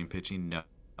just starting pitching? No.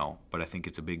 But I think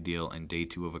it's a big deal in day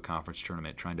 2 of a conference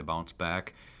tournament, trying to bounce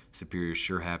back. Superior's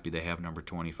sure happy they have number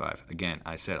 25. Again,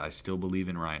 I said I still believe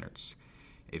in Reinertz.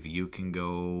 If you can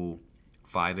go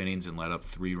 5 innings and let up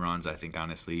 3 runs, I think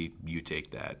honestly you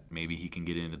take that. Maybe he can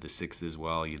get into the 6th as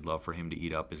well. You'd love for him to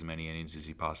eat up as many innings as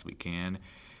he possibly can.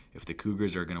 If the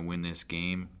Cougars are going to win this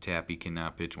game, Tappy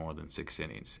cannot pitch more than 6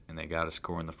 innings, and they got to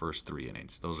score in the first 3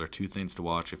 innings. Those are 2 things to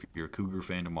watch if you're a Cougar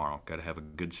fan tomorrow. Got to have a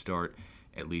good start,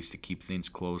 at least to keep things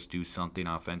close, do something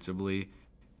offensively,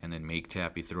 and then make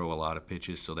Tappy throw a lot of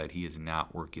pitches so that he is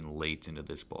not working late into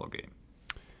this ball game.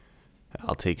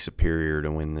 I'll take Superior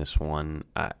to win this one.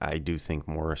 I do think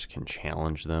Morris can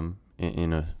challenge them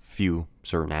in a few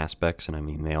certain aspects, and I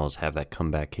mean, they always have that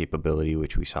comeback capability,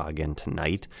 which we saw again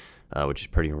tonight, which is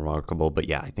pretty remarkable. But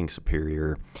yeah, I think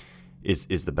Superior is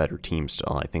the better team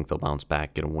still. I think they'll bounce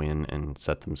back, get a win, and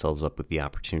set themselves up with the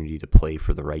opportunity to play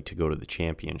for the right to go to the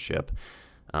championship.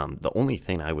 The only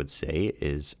thing I would say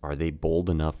is, are they bold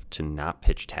enough to not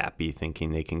pitch Tappy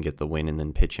thinking they can get the win and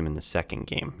then pitch him in the second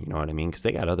game? You know what I mean? Because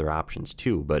they got other options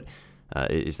too, but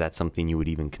is that something you would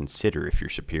even consider if you're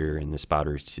Superior in this spot,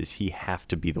 or does he have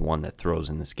to be the one that throws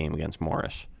in this game against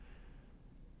Morris?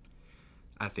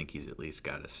 I think he's at least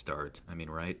got to start. I mean,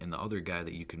 right? And the other guy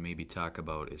that you can maybe talk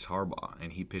about is Harbaugh,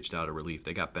 and he pitched out of relief.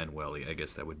 They got Ben Welly. I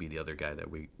guess that would be the other guy that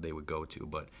they would go to,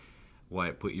 but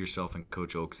Wyatt, put yourself in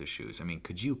Coach Oaks' shoes. I mean,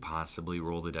 could you possibly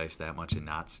roll the dice that much and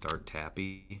not start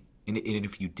Tappy? And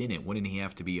if you didn't, wouldn't he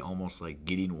have to be almost like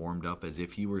getting warmed up as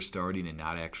if he were starting and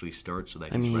not actually start so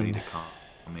that he's ready to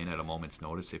come in at a moment's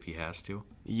notice if he has to?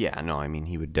 Yeah, no, I mean,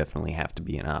 he would definitely have to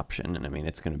be an option. And I mean,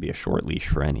 it's going to be a short leash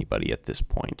for anybody at this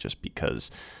point just because,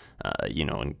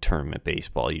 in tournament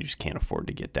baseball, you just can't afford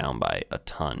to get down by a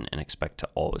ton and expect to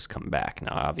always come back.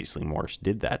 Now, obviously, Morris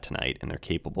did that tonight, and they're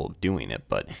capable of doing it,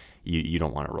 but you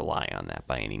don't want to rely on that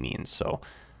by any means. So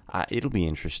it'll be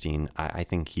interesting. I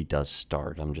think he does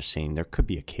start. I'm just saying there could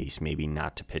be a case maybe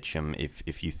not to pitch him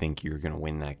if you think you're going to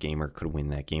win that game or could win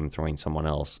that game throwing someone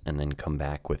else and then come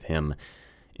back with him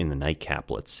in the nightcap,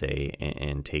 let's say,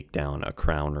 and take down a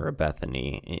Crown or a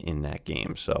Bethany in that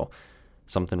game. So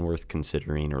something worth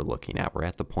considering or looking at. We're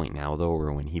at the point now, though,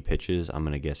 where when he pitches, I'm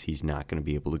going to guess he's not going to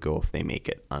be able to go if they make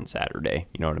it on Saturday.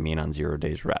 You know what I mean? On 0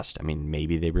 days rest. I mean,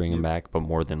 maybe they bring him back, but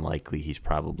more than likely he's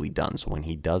probably done. So when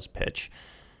he does pitch,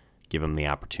 give him the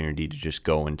opportunity to just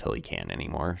go until he can't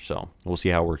anymore. So we'll see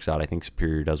how it works out. I think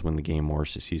Superior does win the game.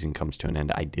 Morris' season comes to an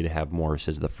end. I did have Morris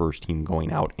as the first team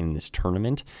going out in this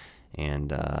tournament,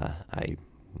 and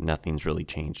nothing's really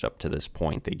changed up to this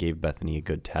point. They gave Bethany a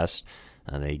good test.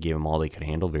 They gave them all they could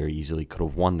handle, very easily could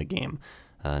have won the game.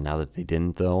 Now that they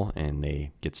didn't, though, and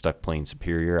they get stuck playing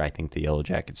Superior, I think the Yellow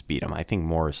Jackets beat them. I think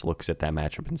Morris looks at that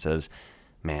matchup and says,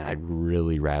 man, I'd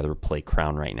really rather play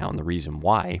Crown right now. And the reason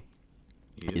why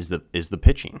is the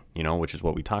pitching, which is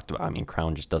what we talked about. I mean,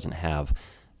 Crown just doesn't have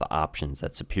the options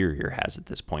that Superior has at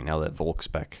this point now that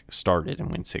Volksbeck started and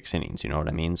went 6 innings, you know what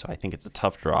I mean? So I think it's a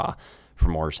tough draw for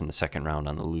Morris in the second round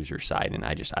on the loser side, and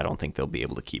I don't think they'll be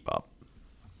able to keep up.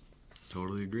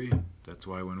 Totally agree. That's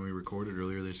why when we recorded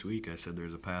earlier this week, I said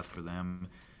there's a path for them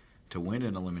to win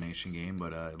an elimination game,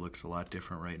 but it looks a lot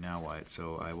different right now, Wyatt.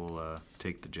 So I will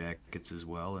take the Jackets as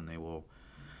well, and they will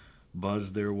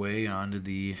buzz their way onto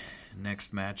the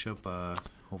next matchup,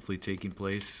 hopefully taking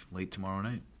place late tomorrow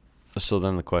night. So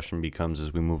then the question becomes,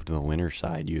 as we move to the winner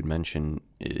side, you had mentioned,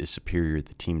 is Superior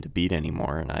the team to beat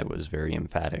anymore? And I was very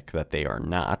emphatic that they are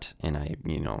not. And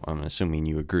I'm assuming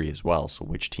you agree as well. So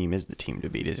which team is the team to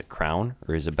beat? Is it Crown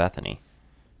or is it Bethany?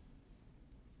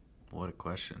 What a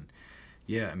question.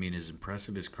 Yeah, I mean, as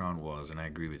impressive as Crown was, and I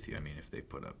agree with you. I mean, if they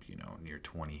put up, near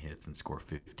 20 hits and score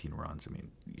 15 runs, I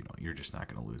mean, you're just not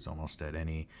going to lose almost at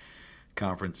any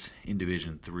conference in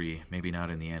Division Three. Maybe not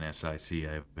in the NSIC.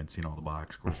 I haven't seen all the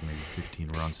box scores. Maybe 15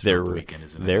 runs throughout the weekend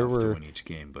isn't enough to win each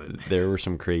game. But there were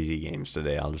some crazy games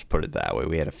today. I'll just put it that way.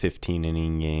 We had a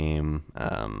 15-inning game.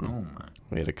 Oh my!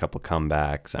 We had a couple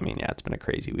comebacks. I mean, yeah, it's been a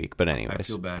crazy week. But anyways, I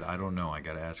feel bad. I don't know. I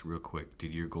got to ask real quick.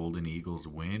 Did your Golden Eagles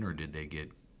win, or did they get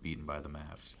beaten by the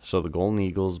Mavs? So the Golden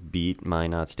Eagles beat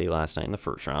Minot State last night in the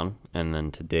first round, and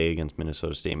then today against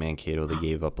Minnesota State Mankato, they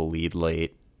gave up a lead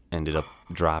late, ended up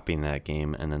dropping that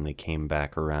game, and then they came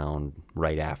back around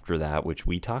right after that, which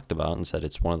we talked about and said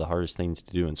it's one of the hardest things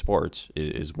to do in sports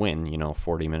is win,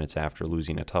 40 minutes after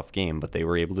losing a tough game, but they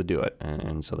were able to do it,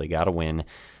 and so they got to win.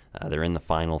 They're in the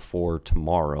Final Four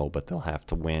tomorrow, but they'll have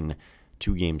to win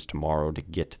 2 games tomorrow to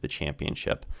get to the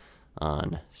championship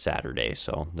on Saturday.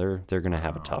 So they're going to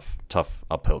have a tough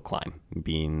uphill climb,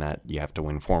 being that you have to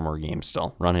win 4 more games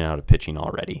still, running out of pitching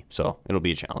already. So it'll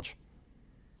be a challenge.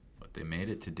 But they made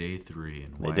it to day 3,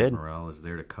 and Wyatt Morrell is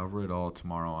there to cover it all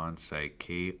tomorrow on site,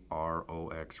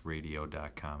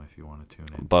 KROXradio.com if you want to tune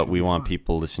in. But we want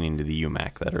people listening to the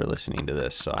UMAC that are listening to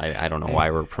this, so I don't know why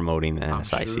we're promoting the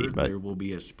NSIC. I'm sure but there will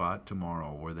be a spot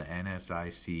tomorrow where the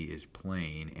NSIC is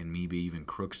playing, and maybe even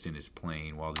Crookston is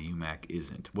playing while the UMAC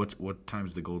isn't. What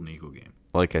time's the Golden Eagle game?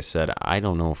 Like I said, I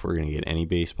don't know if we're going to get any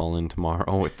baseball in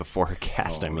tomorrow with the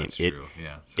forecast. Oh, I mean, that's true.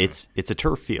 Yeah, it's a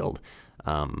turf field,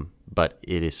 but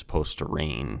it is supposed to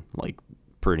rain like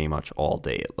pretty much all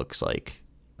day, it looks like.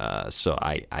 So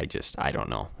I don't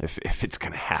know if it's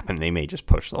going to happen. They may just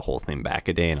push the whole thing back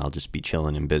a day, and I'll just be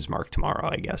chilling in Bismarck tomorrow,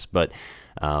 I guess. But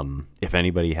if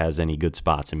anybody has any good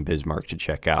spots in Bismarck to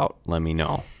check out, let me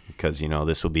know, because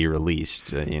this will be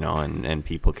released, and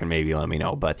people can maybe let me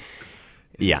know. But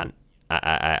yeah.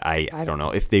 I don't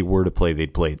know. If they were to play,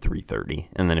 they'd play at 3:30,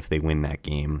 and then if they win that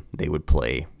game, they would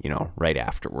play, right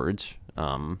afterwards.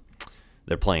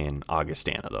 They're playing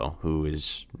Augustana, though, who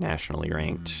is nationally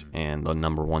ranked, and the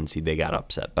number 1 seed. They got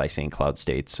upset by St. Cloud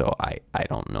State, so I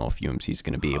don't know if UMC is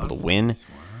going to be able to win. Wow.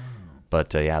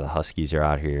 But, yeah, the Huskies are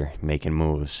out here making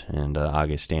moves, and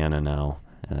Augustana now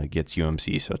gets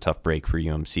UMC, so a tough break for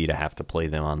UMC to have to play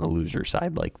them on the loser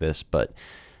side like this, but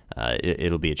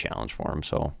it'll be a challenge for them,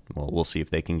 so we'll see if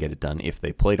they can get it done if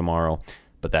they play tomorrow,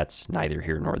 but that's neither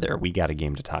here nor there. We got a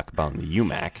game to talk about in the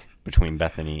UMAC between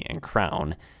Bethany and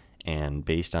Crown, and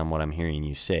based on what I'm hearing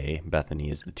you say, Bethany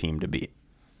is the team to beat.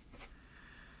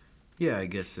 Yeah, I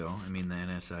guess so. I mean, the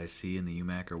NSIC and the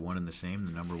UMAC are one and the same.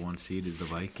 The number 1 seed is the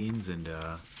Vikings, and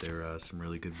there are some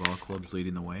really good ball clubs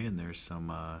leading the way, and there's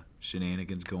some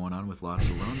shenanigans going on with lots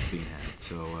of runs being had.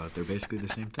 So they're basically the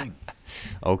same thing.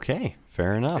 Okay,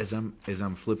 fair enough. As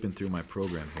I'm flipping through my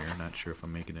program here, not sure if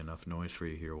I'm making enough noise for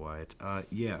you here, Wyatt.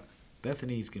 Yeah,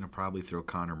 Bethany's going to probably throw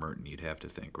Connor Merton, you'd have to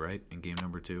think, right, in game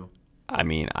number 2? I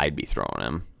mean, I'd be throwing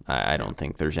him. I don't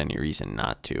think there's any reason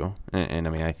not to. And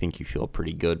I mean, I think you feel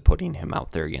pretty good putting him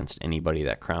out there against anybody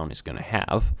that Crown is going to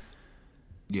have.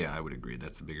 Yeah, I would agree.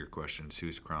 That's the bigger question, is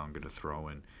who's Crown going to throw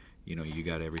in? You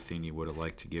got everything you would have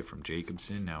liked to get from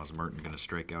Jacobson. Now, is Merton going to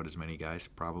strike out as many guys?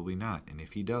 Probably not. And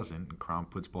if he doesn't, and Crown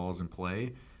puts balls in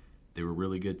play, they were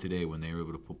really good today when they were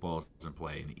able to put balls in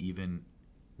play. And even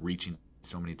reaching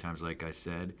so many times, like I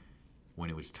said, when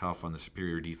it was tough on the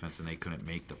superior defense and they couldn't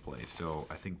make the play. So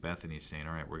I think Bethany's saying,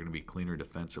 all right, we're going to be cleaner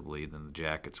defensively than the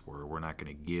Jackets were. We're not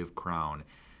going to give Crown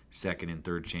second and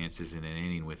third chances in an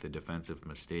inning with a defensive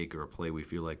mistake or a play we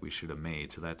feel like we should have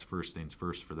made. So that's first things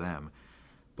first for them.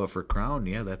 But for Crown,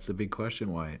 yeah, that's the big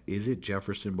question, Wyatt. Is it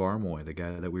Jefferson Barmoy, the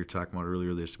guy that we were talking about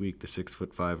earlier this week, the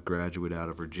 6'5" graduate out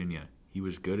of Virginia? He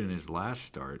was good in his last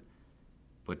start,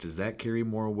 but does that carry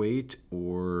more weight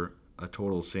or a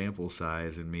total sample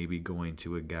size, and maybe going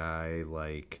to a guy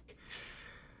like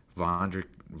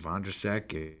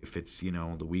Vondrasek if it's,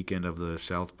 the weekend of the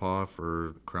Southpaw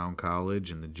for Crown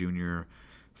College and the junior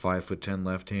 5'10"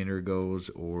 left-hander goes,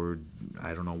 or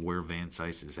I don't know where Van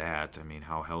Cise is at. I mean,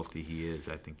 how healthy he is.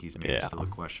 I think he's maybe still a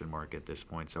question mark at this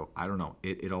point. So I don't know.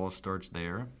 It all starts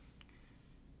there,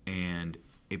 and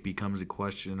it becomes a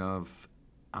question of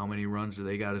how many runs do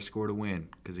they got to score to win?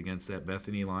 Because against that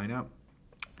Bethany lineup,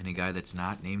 and a guy that's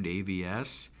not named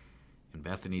AVS, and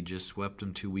Bethany just swept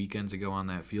him 2 weekends ago on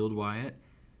that field, Wyatt,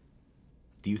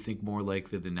 do you think more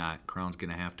likely than not Crown's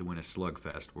going to have to win a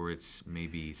slugfest where it's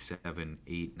maybe 7,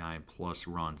 8, 9+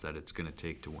 runs that it's going to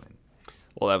take to win?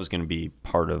 Well, that was going to be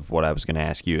part of what I was going to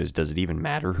ask you is, does it even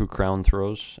matter who Crown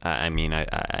throws? I mean,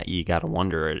 you got to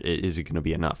wonder, is it going to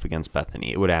be enough against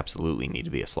Bethany? It would absolutely need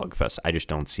to be a slugfest. I just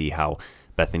don't see how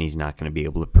Bethany's not going to be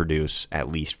able to produce at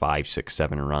least 5, 6,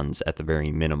 7 runs at the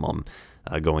very minimum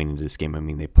going into this game. I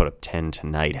mean, they put up 10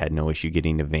 tonight, had no issue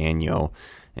getting to Vano.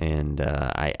 And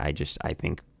I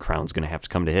think Crown's going to have to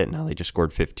come to hit. Now, they just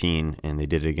scored 15, and they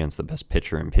did it against the best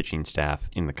pitcher and pitching staff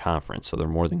in the conference, so they're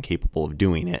more than capable of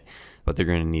doing it, but they're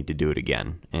going to need to do it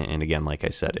again. And again, like I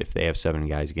said, if they have 7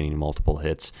 guys getting multiple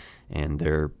hits and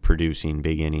they're producing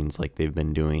big innings like they've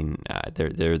been doing,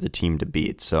 they're the team to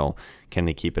beat. So can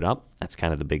they keep it up? That's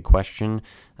kind of the big question.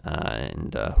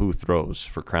 And who throws?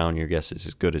 For Crown, your guess is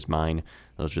as good as mine.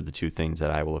 Those are the two things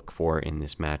that I will look for in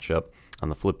this matchup. On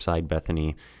the flip side,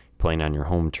 Bethany, playing on your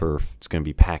home turf, it's going to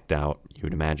be packed out. You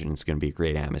would imagine it's going to be a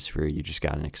great atmosphere. You just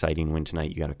got an exciting win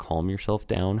tonight. You got to calm yourself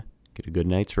down, get a good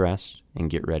night's rest, and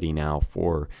get ready now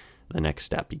for the next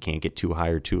step. You can't get too high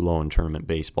or too low in tournament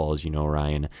baseball, as you know,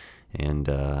 Ryan. And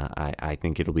I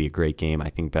think it'll be a great game. I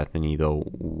think Bethany, though,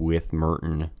 with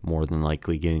Merton more than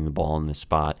likely getting the ball in this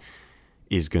spot,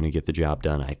 is going to get the job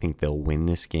done. I think they'll win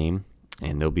this game,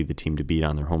 and they'll be the team to beat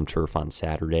on their home turf on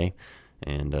Saturday.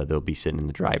 And they'll be sitting in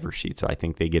the driver's seat. So I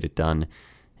think they get it done.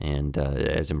 And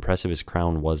as impressive as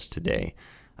Crown was today,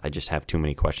 I just have too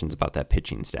many questions about that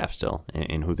pitching staff still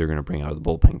and who they're going to bring out of the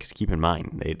bullpen. Because keep in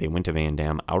mind, they went to Van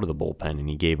Dam out of the bullpen, and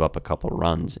he gave up a couple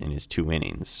runs in his 2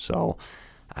 innings. So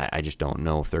I just don't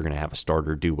know if they're going to have a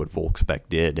starter do what Volksbeck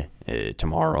did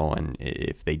tomorrow. And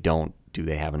if they don't, do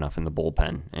they have enough in the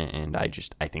bullpen? And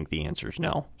I think the answer is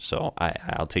no. So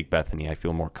I'll take Bethany. I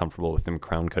feel more comfortable with them.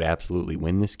 Crown could absolutely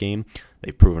win this game.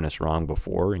 They've proven us wrong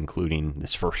before, including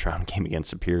this first round game against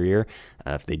Superior.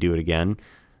 If they do it again,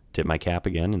 tip my cap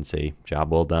again and say,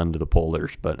 job well done to the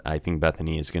Polars. But I think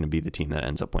Bethany is going to be the team that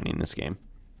ends up winning this game.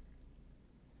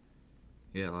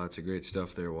 Yeah, lots of great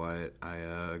stuff there, Wyatt. I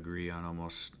agree on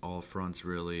almost all fronts,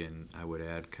 really, and I would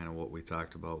add kind of what we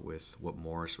talked about with what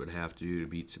Morris would have to do to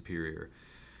beat Superior.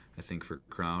 I think for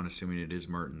Crown, assuming it is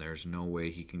Merton, there's no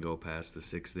way he can go past the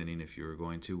 6th inning if you were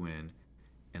going to win,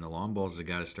 and the long balls have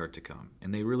got to start to come,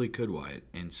 and they really could, Wyatt.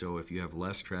 And so if you have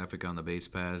less traffic on the base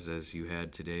paths as you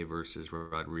had today versus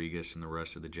Rodriguez and the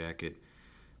rest of the Jacket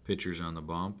pitchers on the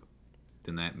bump,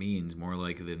 then that means more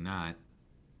likely than not,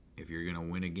 if you're going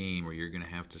to win a game or you're going to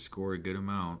have to score a good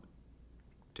amount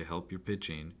to help your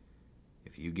pitching,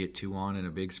 if you get 2 on in a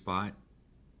big spot,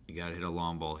 you got to hit a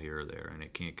long ball here or there. And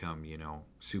it can't come,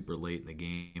 super late in the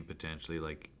game potentially.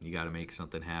 Like, you got to make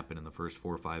something happen in the first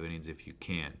 4 or 5 innings if you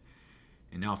can.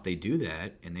 And now if they do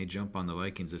that and they jump on the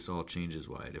Vikings, this all changes,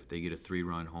 Wyatt. If they get a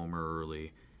 3-run homer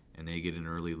early and they get an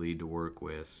early lead to work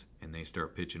with and they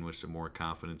start pitching with some more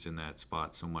confidence in that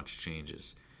spot, so much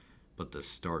changes. But the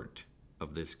start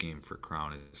of this game for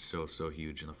Crown is so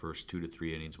huge in the first 2 to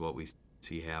 3 innings. What we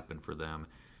see happen for them,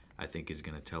 I think, is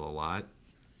going to tell a lot.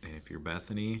 And if you're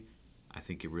Bethany, I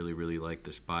think you really like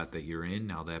the spot that you're in.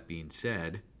 Now, that being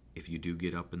said, if you do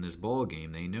get up in this ball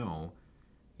game, they know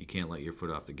you can't let your foot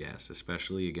off the gas,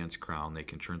 especially against Crown. They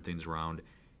can turn things around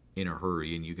in a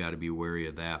hurry, and you got to be wary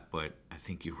of that. But I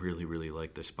think you really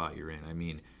like the spot you're in. I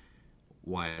mean,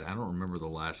 Wyatt, I don't remember the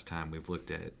last time we've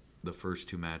looked at the first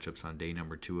 2 matchups on day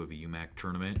number 2 of a UMAC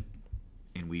tournament,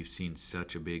 and we've seen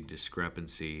such a big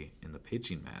discrepancy in the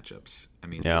pitching matchups. I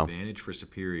mean, The advantage for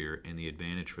Superior and the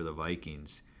advantage for the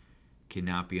Vikings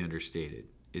cannot be understated.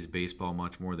 Is baseball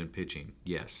much more than pitching?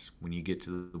 Yes. When you get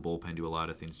to the bullpen, do a lot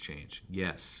of things change?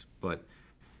 Yes. But,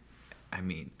 I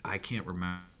mean, I can't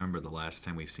remember the last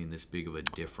time we've seen this big of a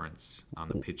difference on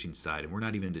the pitching side, and we're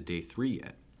not even into day 3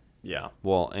 yet. Yeah,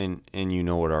 well, and you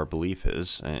know what our belief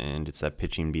is, and it's that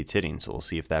pitching beats hitting, so we'll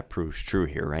see if that proves true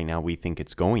here. Right now, we think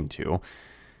it's going to,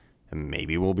 and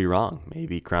maybe we'll be wrong.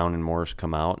 Maybe Crown and Morris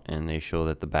come out, and they show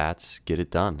that the bats get it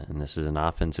done, and this is an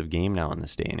offensive game now in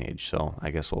this day and age, so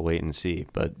I guess we'll wait and see.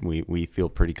 But we feel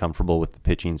pretty comfortable with the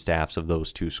pitching staffs of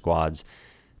those 2 squads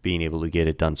being able to get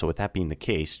it done. So with that being the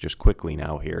case, just quickly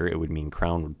now here, it would mean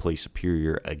Crown would play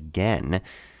Superior again.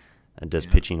 Does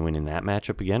pitching win in that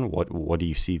matchup again? What do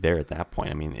you see there at that point?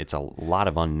 I mean, it's a lot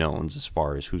of unknowns as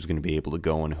far as who's going to be able to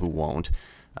go and who won't.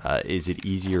 Is it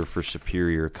easier for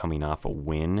Superior coming off a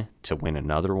win to win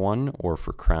another one, or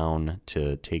for Crown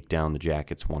to take down the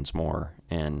Jackets once more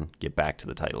and get back to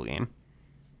the title game?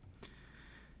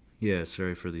 Yeah,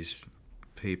 sorry for these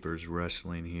papers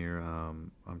wrestling here.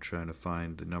 I'm trying to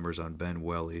find the numbers on Ben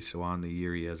Welly. So on the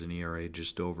year, he has an ERA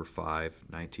just over 5,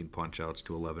 19 punch-outs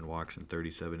to 11 walks and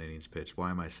 37 innings pitched.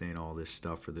 Why am I saying all this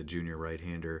stuff for the junior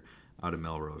right-hander out of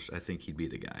Melrose? I think he'd be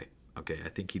the guy. Okay, I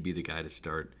think he'd be the guy to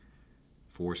start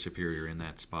for Superior in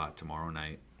that spot tomorrow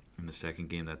night. in the second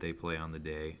game that they play on the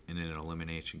day, and in an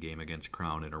elimination game against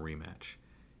Crown in a rematch.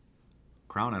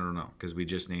 Crown, I don't know, because we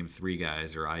just named 3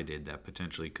 guys, or I did, that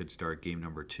potentially could start game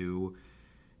number 2.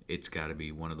 It's got to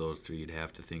be one of those 3 you'd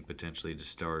have to think potentially to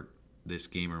start this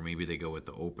game, or maybe they go with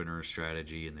the opener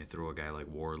strategy and they throw a guy like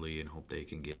Worley and hope they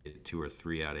can get 2 or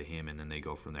 3 out of him, and then they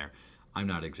go from there. I'm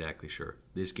not exactly sure.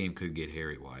 This game could get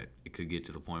hairy, Wyatt. It could get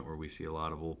to the point where we see a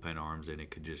lot of bullpen arms, and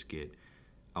it could just get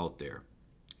out there.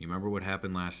 You remember what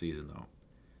happened last season, though?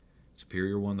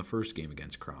 Superior won the first game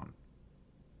against Crown.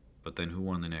 But then who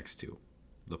won the next 2?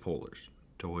 The Polars,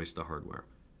 to hoist the hardware.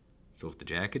 So if the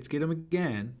Jackets get them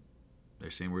again, they're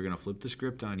saying we're going to flip the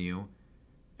script on you,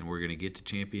 and we're going to get to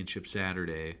championship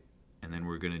Saturday, and then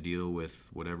we're going to deal with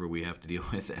whatever we have to deal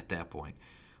with at that point.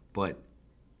 But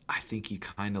I think you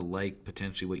kind of like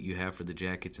potentially what you have for the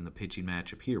Jackets in the pitching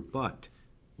matchup here. But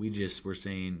we just were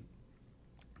saying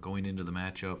going into the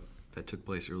matchup that took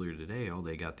place earlier today,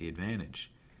 they got the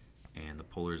advantage. And the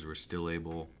Polars were still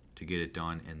able to get it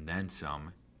done and then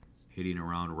some, hitting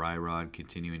around Ryrod,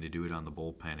 continuing to do it on the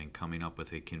bullpen, and coming up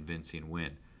with a convincing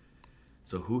win.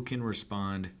 So who can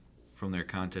respond from their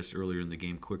contest earlier in the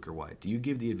game quicker? Why? Do you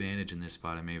give the advantage in this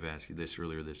spot? I may have asked you this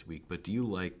earlier this week, but do you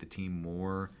like the team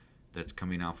more that's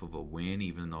coming off of a win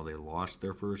even though they lost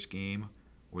their first game,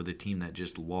 or the team that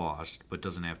just lost but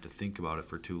doesn't have to think about it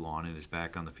for too long and is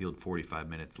back on the field 45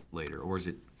 minutes later? Or is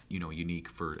it, unique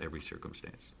for every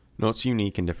circumstance? No, it's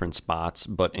unique in different spots,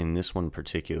 but in this one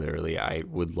particularly, I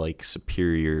would like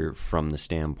Superior from the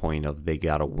standpoint of they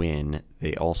got a win.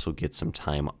 They also get some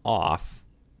time off,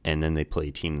 and then they play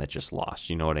a team that just lost.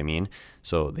 You know what I mean?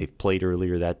 So they've played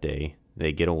earlier that day,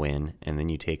 they get a win, and then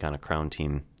you take on a Crown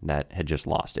team that had just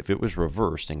lost. If it was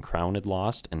reversed and Crown had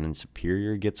lost and then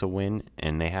Superior gets a win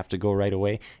and they have to go right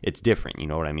away, it's different. You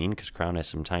know what I mean? Because Crown has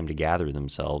some time to gather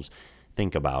themselves,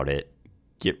 think about it,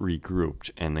 get regrouped,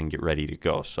 and then get ready to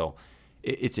go. So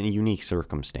it's a unique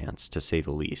circumstance, to say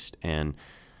the least. And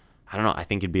I don't know, I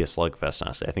think it'd be a slugfest,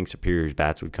 honestly. I think Superior's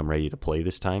bats would come ready to play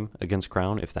this time against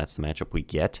Crown if that's the matchup we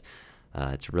get.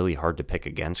 It's really hard to pick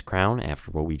against Crown after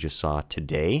what we just saw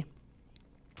today.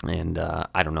 And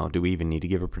I don't know, do we even need to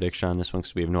give a prediction on this one?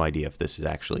 Because we have no idea if this is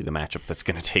actually the matchup that's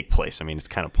going to take place. I mean, it's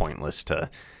kind of pointless to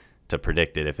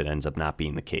predict it if it ends up not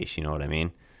being the case. You know what I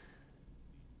mean?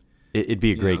 It'd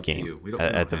be a great game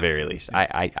at the very least.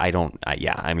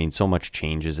 Yeah. I mean, so much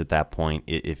changes at that point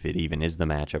if it even is the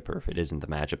matchup or if it isn't the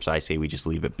matchup. So I say we just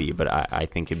leave it be. But I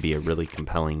think it'd be a really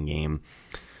compelling game.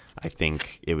 I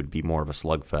think it would be more of a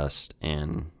slugfest,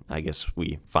 and I guess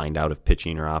we find out if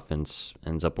pitching or offense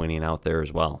ends up winning out there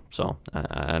as well. So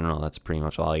I don't know. That's pretty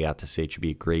much all I got to say. It should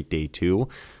be a great day 2.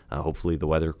 Hopefully the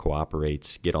weather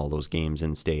cooperates, get all those games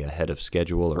in, stay ahead of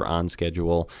schedule or on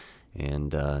schedule.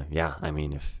 And yeah, I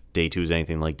mean, if day 2 is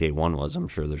anything like day 1 was, I'm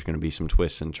sure there's going to be some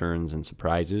twists and turns and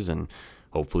surprises, and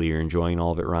hopefully you're enjoying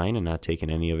all of it, Ryan, and not taking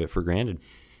any of it for granted.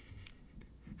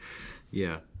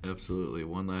 Yeah, absolutely.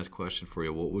 One last question for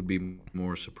you. What would be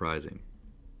more surprising?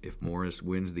 If Morris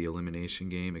wins the elimination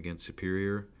game against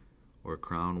Superior, or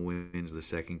Crown wins the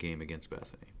second game against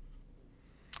Bethany?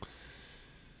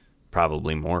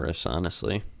 Probably Morris,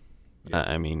 honestly. Yeah.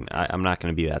 I mean, I'm not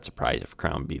going to be that surprised if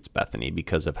Crown beats Bethany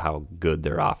because of how good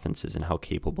their offense is and how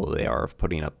capable they are of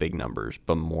putting up big numbers.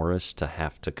 But Morris, to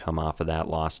have to come off of that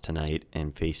loss tonight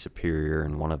and face Superior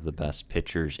and one of the best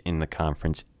pitchers in the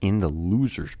conference in the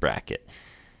losers bracket,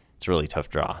 it's a really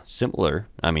tough draw. Similar,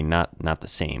 I mean, not the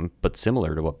same, but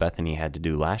similar to what Bethany had to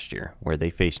do last year, where they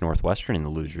faced Northwestern in the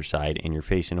loser side and you're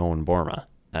facing Owen Borma.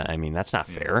 I mean, that's not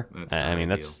fair.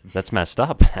 That's messed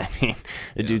up. I mean,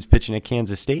 the dude's pitching at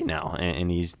Kansas State now, and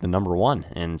he's the number 1.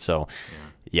 And so,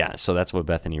 yeah, so that's what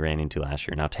Bethany ran into last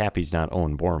year. Now, Tappy's not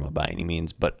Owen Borma by any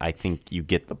means, but I think you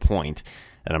get the point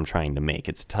that I'm trying to make.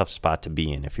 It's a tough spot to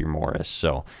be in if you're Morris.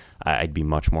 So I'd be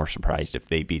much more surprised if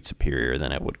they beat Superior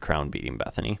than I would Crown beating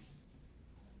Bethany.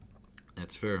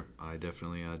 That's fair. I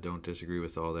definitely don't disagree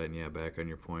with all that. And, yeah, back on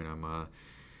your point, I'm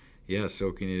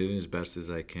soaking it in as best as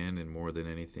I can, and more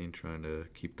than anything, trying to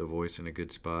keep the voice in a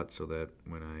good spot so that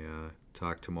when I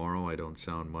talk tomorrow, I don't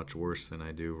sound much worse than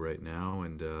I do right now,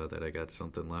 and that I got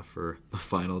something left for the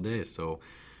final day. So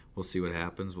we'll see what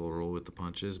happens. We'll roll with the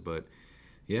punches. But,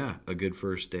 yeah, a good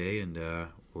first day, and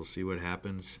we'll see what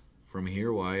happens from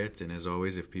here, Wyatt. And as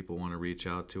always, if people want to reach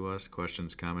out to us,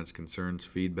 questions, comments, concerns,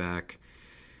 feedback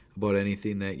about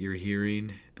anything that you're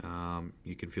hearing,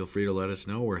 you can feel free to let us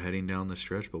know. We're heading down the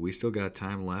stretch, but we still got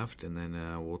time left, and then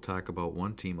we'll talk about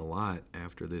one team a lot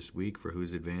after this week for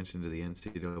who's advancing to the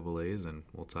NCAAs, and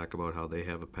we'll talk about how they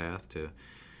have a path to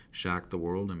shock the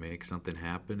world and make something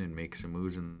happen and make some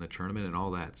moves in the tournament and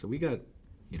all that. So we got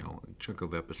a chunk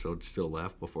of episodes still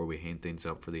left before we hang things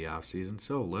up for the off season.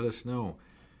 So let us know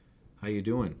how you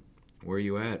doing, where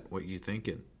you at, what you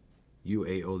thinking.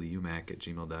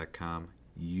 UAOtheumac@gmail.com,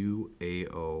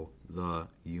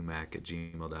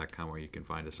 UAOtheumac@gmail.com, or you can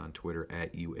find us on Twitter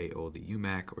at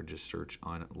UAOtheumac, or just search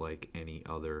on it like any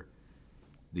other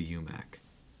the UMAC.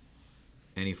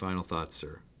 Any final thoughts,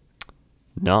 sir?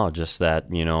 No, just that,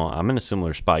 I'm in a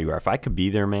similar spot you are. If I could be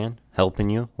there, man, helping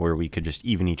you, where we could just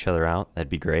even each other out, that'd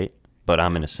be great. But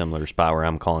I'm in a similar spot where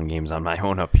I'm calling games on my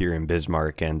own up here in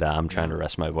Bismarck, and I'm trying to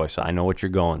rest my voice. So I know what you're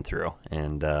going through.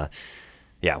 And,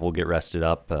 we'll get rested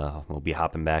up. We'll be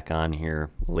hopping back on here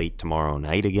late tomorrow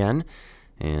night again,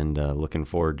 and looking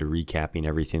forward to recapping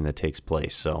everything that takes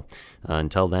place. So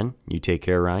until then, you take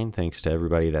care, Ryan. Thanks to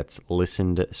everybody that's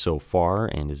listened so far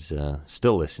and is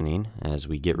still listening as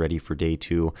we get ready for day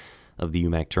 2 of the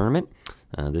UMAC tournament.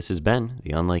 This has been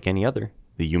the Unlike Any Other,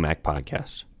 the UMAC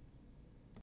podcast.